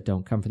apps that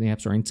don't come from the App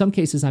Store. In some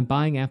cases, I'm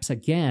buying apps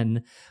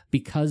again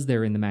because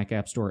they're in the Mac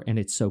App Store and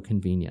it's so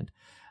convenient.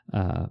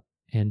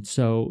 And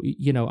so,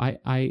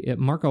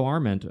 Marco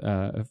Arment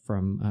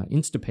from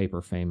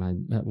Instapaper fame,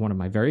 one of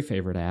my very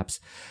favorite apps,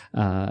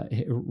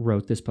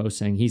 wrote this post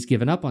saying he's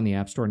given up on the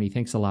App Store, and he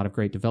thinks a lot of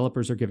great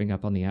developers are giving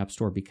up on the App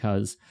Store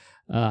because,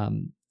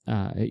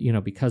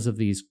 because of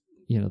these,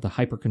 the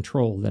hyper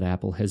control that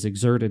Apple has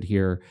exerted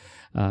here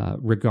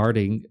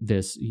regarding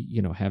this,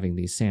 having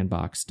these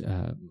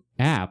sandboxed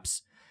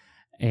apps.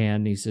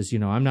 And he says,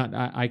 I'm not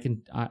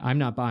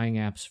buying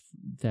apps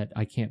that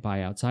I can't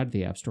buy outside of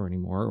the App Store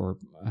anymore. Or,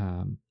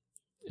 I'm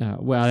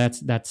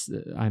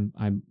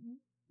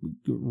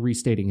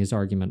restating his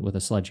argument with a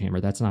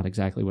sledgehammer. That's not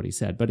exactly what he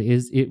said, but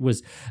it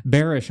was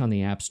bearish on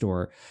the App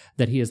Store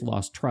that he has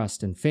lost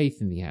trust and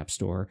faith in the App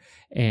Store.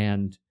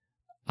 And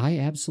I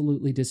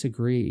absolutely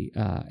disagree.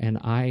 And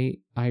I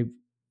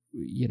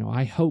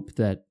hope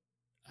that,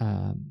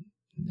 at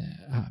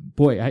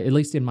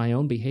least in my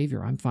own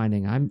behavior, I'm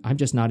finding I'm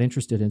just not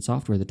interested in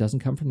software that doesn't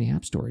come from the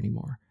App Store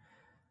anymore.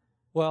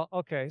 Well,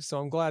 okay, so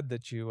I'm glad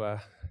that you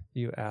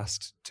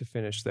asked to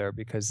finish there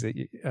because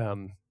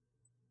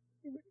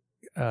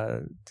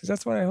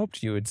that's what I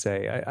hoped you would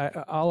say.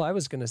 All I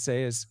was going to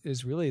say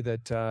is really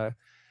that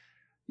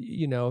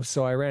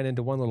so I ran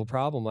into one little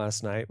problem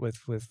last night with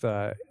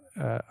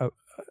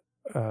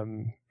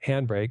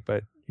Handbrake,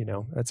 but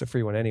that's a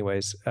free one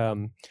anyways.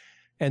 And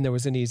there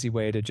was an easy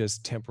way to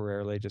just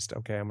temporarily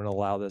okay, I'm going to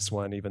allow this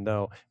one, even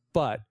though.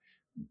 But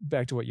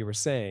back to what you were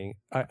saying,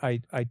 I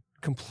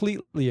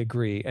completely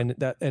agree, and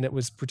it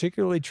was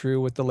particularly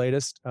true with the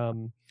latest,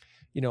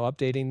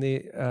 updating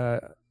the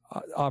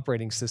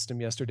operating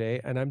system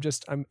yesterday, and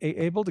I'm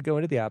able to go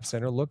into the App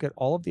Center, look at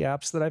all of the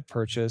apps that I've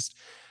purchased.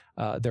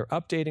 They're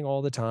updating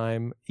all the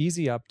time,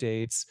 easy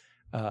updates.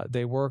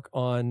 They work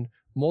on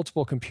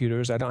multiple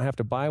computers. I don't have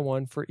to buy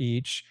one for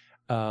each.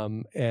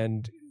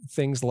 And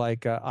things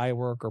like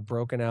iWork are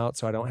broken out,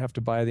 so I don't have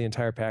to buy the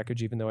entire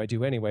package, even though I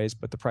do anyways.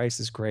 But the price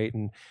is great,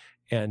 and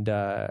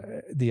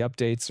the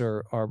updates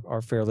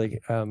are fairly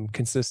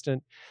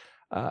consistent.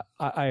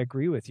 I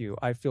agree with you.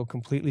 I feel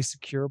completely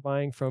secure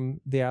buying from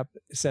the App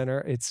Center.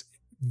 It's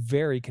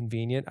very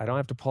convenient. I don't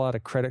have to pull out a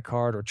credit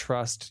card or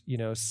trust,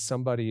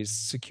 somebody's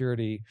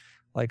security,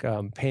 like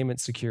payment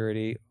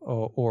security,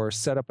 or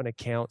set up an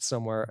account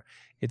somewhere.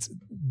 It's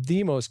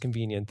the most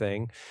convenient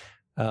thing.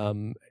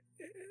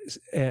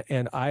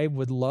 And I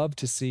would love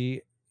to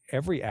see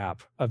every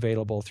app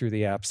available through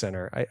the App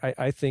Center.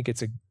 I think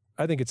it's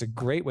a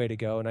great way to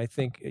go. And I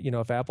think,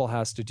 if Apple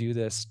has to do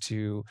this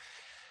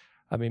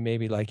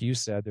maybe like you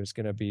said,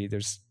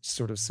 there's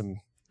sort of some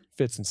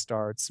fits and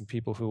starts, and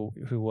people who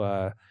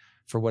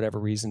for whatever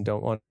reason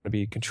don't want to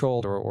be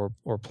controlled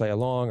or play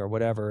along or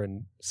whatever,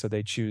 and so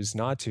they choose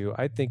not to.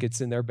 I think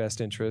it's in their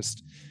best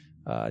interest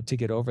to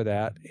get over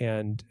that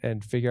and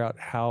figure out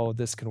how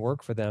this can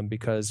work for them,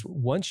 because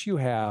once you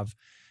have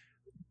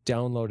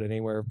downloaded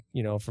anywhere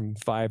from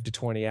 5 to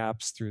 20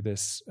 apps through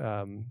this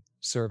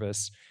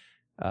service,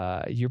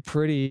 you're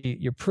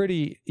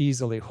pretty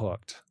easily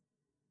hooked.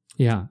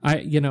 Yeah,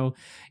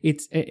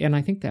 and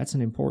I think that's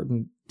an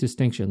important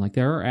distinction. Like,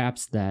 there are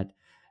apps that,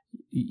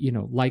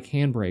 like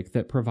Handbrake,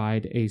 that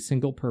provide a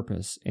single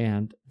purpose,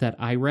 and that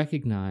I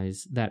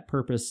recognize that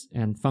purpose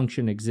and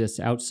function exists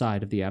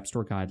outside of the App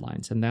Store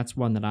guidelines. And that's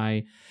one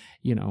that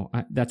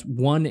that's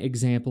one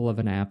example of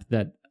an app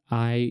that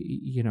I,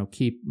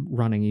 keep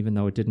running, even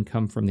though it didn't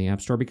come from the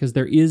App Store, because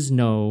there is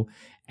no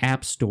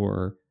App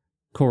Store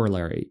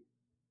corollary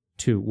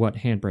to what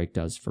Handbrake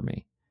does for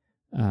me.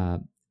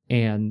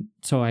 And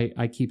so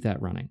I keep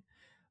that running.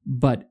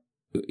 But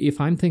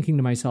if I'm thinking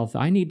to myself,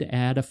 I need to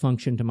add a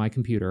function to my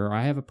computer, or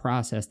I have a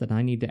process that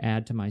I need to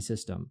add to my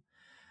system,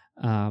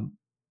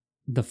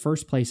 the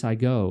first place I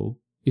go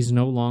is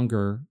no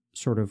longer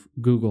sort of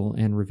Google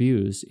and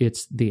reviews.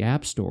 It's the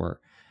App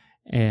Store.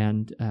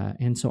 And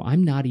so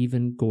I'm not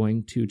even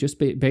going to, just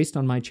based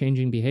on my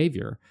changing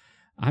behavior,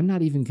 I'm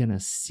not even going to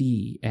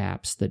see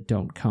apps that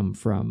don't come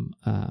from,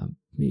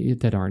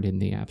 that aren't in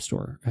the App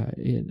Store,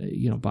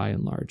 by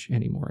and large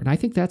anymore. And I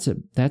think that's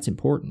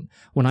important.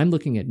 When I'm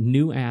looking at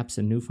new apps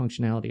and new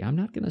functionality, I'm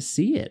not going to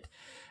see it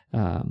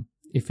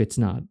if it's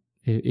not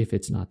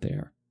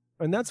there.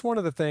 And that's one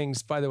of the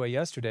things, by the way,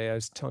 yesterday I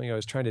was telling you I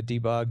was trying to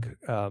debug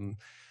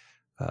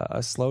a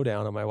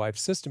slowdown on my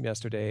wife's system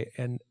yesterday,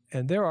 and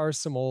there are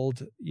some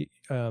old, there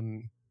are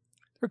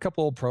a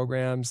couple old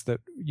programs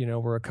that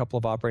were a couple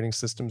of operating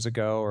systems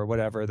ago or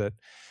whatever that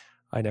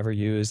I never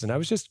used, and I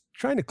was just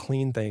trying to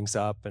clean things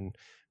up and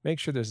make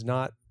sure there's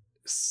not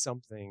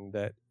something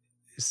that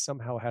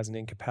somehow has an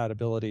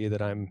incompatibility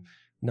that I'm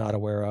not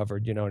aware of, or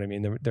what I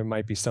mean. There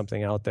might be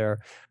something out there.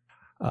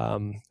 I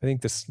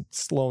think this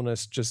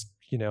slowness, just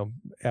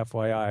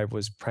FYI,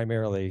 was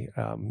primarily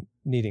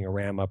needing a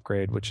RAM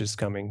upgrade, which is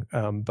coming.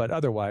 But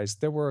otherwise,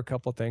 there were a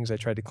couple of things I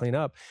tried to clean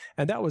up,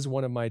 and that was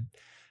one of my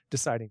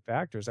deciding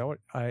factors.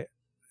 I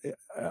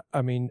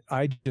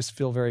just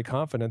feel very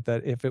confident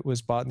that if it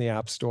was bought in the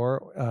App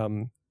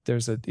Store,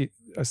 there's a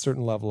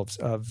certain level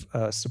of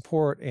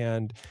support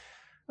and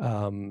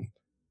a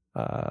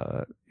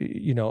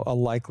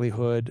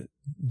likelihood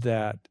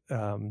that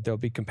there'll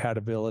be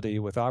compatibility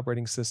with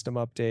operating system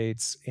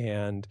updates,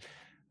 and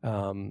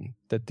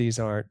that these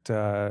aren't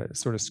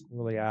sort of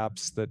squirrely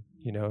apps that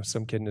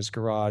some kid in his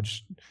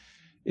garage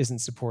isn't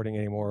supporting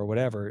anymore or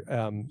whatever.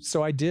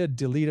 So I did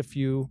delete a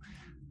few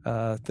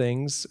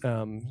things,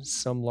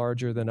 some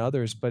larger than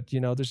others, but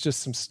there's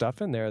just some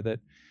stuff in there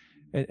that,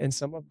 and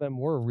some of them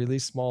were really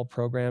small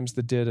programs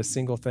that did a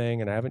single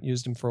thing, and I haven't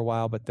used them for a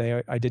while, but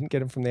I didn't get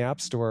them from the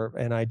App Store,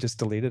 and I just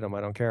deleted them.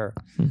 I don't care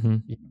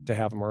to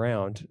have them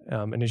around.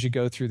 And as you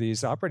go through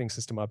these operating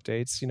system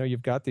updates,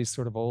 you've got these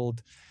sort of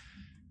old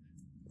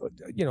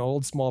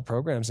small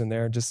programs in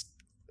there. Just,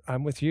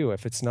 I'm with you.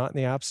 If it's not in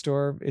the App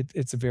Store,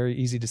 it's a very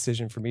easy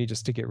decision for me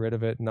just to get rid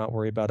of it and not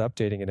worry about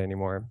updating it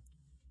anymore.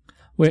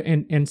 Well,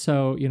 and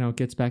so, it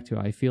gets back to,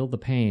 I feel the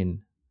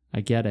pain. I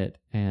get it.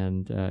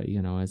 And,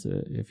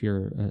 if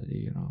you're,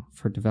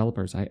 for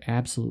developers, I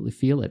absolutely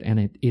feel it.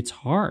 And it's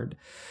hard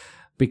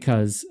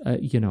because,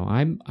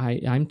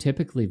 I'm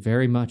typically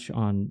very much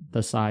on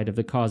the side of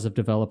the cause of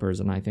developers.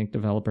 And I think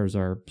developers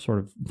are sort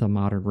of the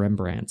modern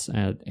Rembrandts,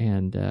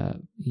 and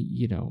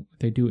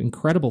they do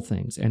incredible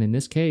things. And in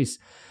this case,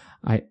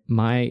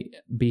 my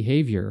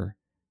behavior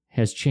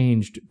has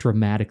changed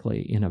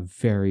dramatically in a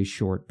very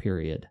short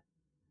period.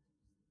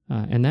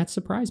 And that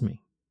surprised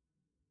me.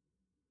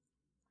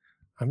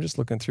 I'm just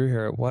looking through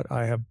here at what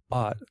I have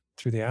bought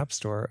through the App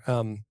Store.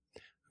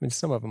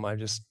 Some of them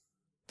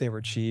they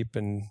were cheap,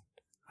 and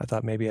I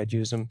thought maybe I'd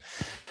use them.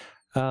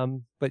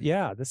 But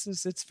yeah,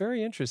 it's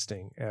very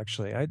interesting,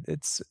 actually.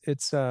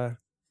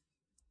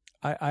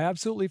 I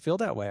absolutely feel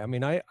that way. I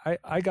mean, I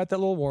got that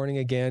little warning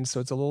again,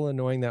 so it's a little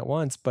annoying that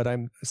once, but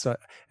and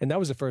that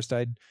was the first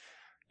I'd,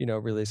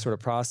 really sort of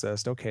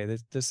processed, okay,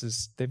 this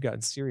is, they've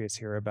gotten serious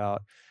here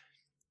about,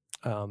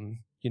 trying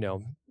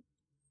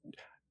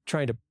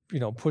to,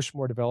 push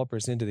more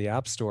developers into the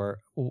App Store.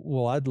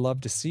 Well, I'd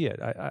love to see it.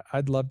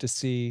 I'd love to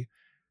see,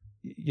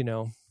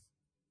 90%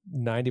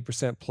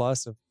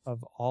 plus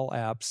of all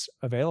apps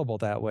available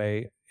that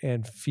way,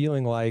 and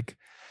feeling like,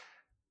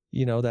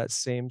 that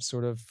same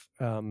sort of,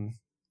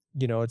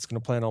 it's going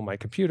to play on all my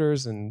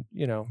computers and,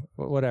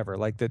 whatever,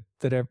 like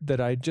that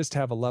I just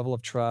have a level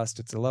of trust.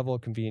 It's a level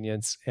of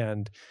convenience.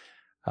 And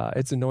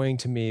it's annoying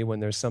to me when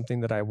there's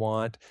something that I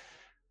want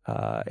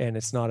and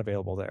it's not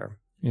available there.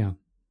 Yeah.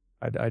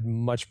 I'd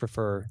much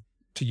prefer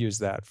to use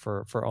that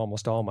for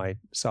almost all my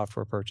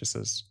software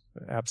purchases.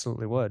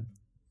 Absolutely would.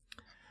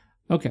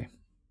 Okay.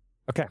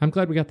 I'm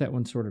glad we got that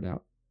one sorted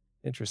out.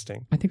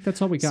 Interesting. I think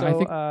that's all we got. So, I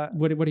think,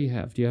 what do you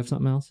have? Do you have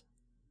something else?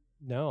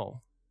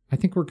 No. I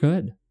think we're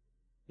good.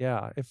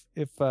 Yeah.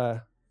 If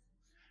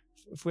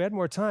we had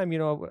more time,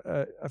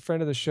 a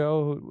friend of the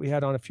show who we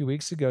had on a few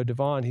weeks ago,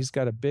 Devon, he's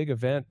got a big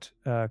event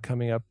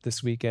coming up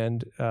this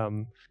weekend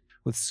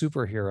with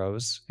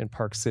superheroes in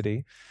Park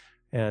City.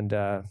 And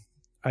I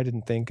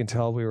didn't think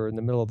until we were in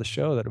the middle of the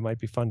show that it might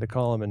be fun to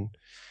call him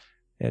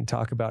and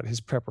talk about his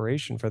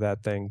preparation for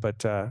that thing.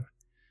 But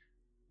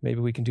maybe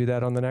we can do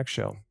that on the next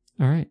show.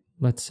 All right.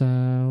 Let's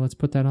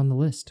put that on the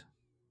list.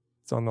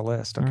 It's on the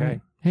list. Okay.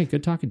 Right. Hey,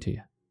 good talking to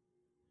you.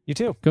 You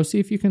too. Go see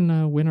if you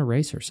can win a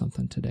race or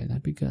something today.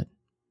 That'd be good.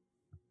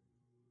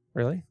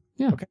 Really?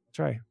 Yeah. Okay.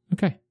 Try.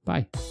 Okay.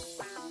 Bye.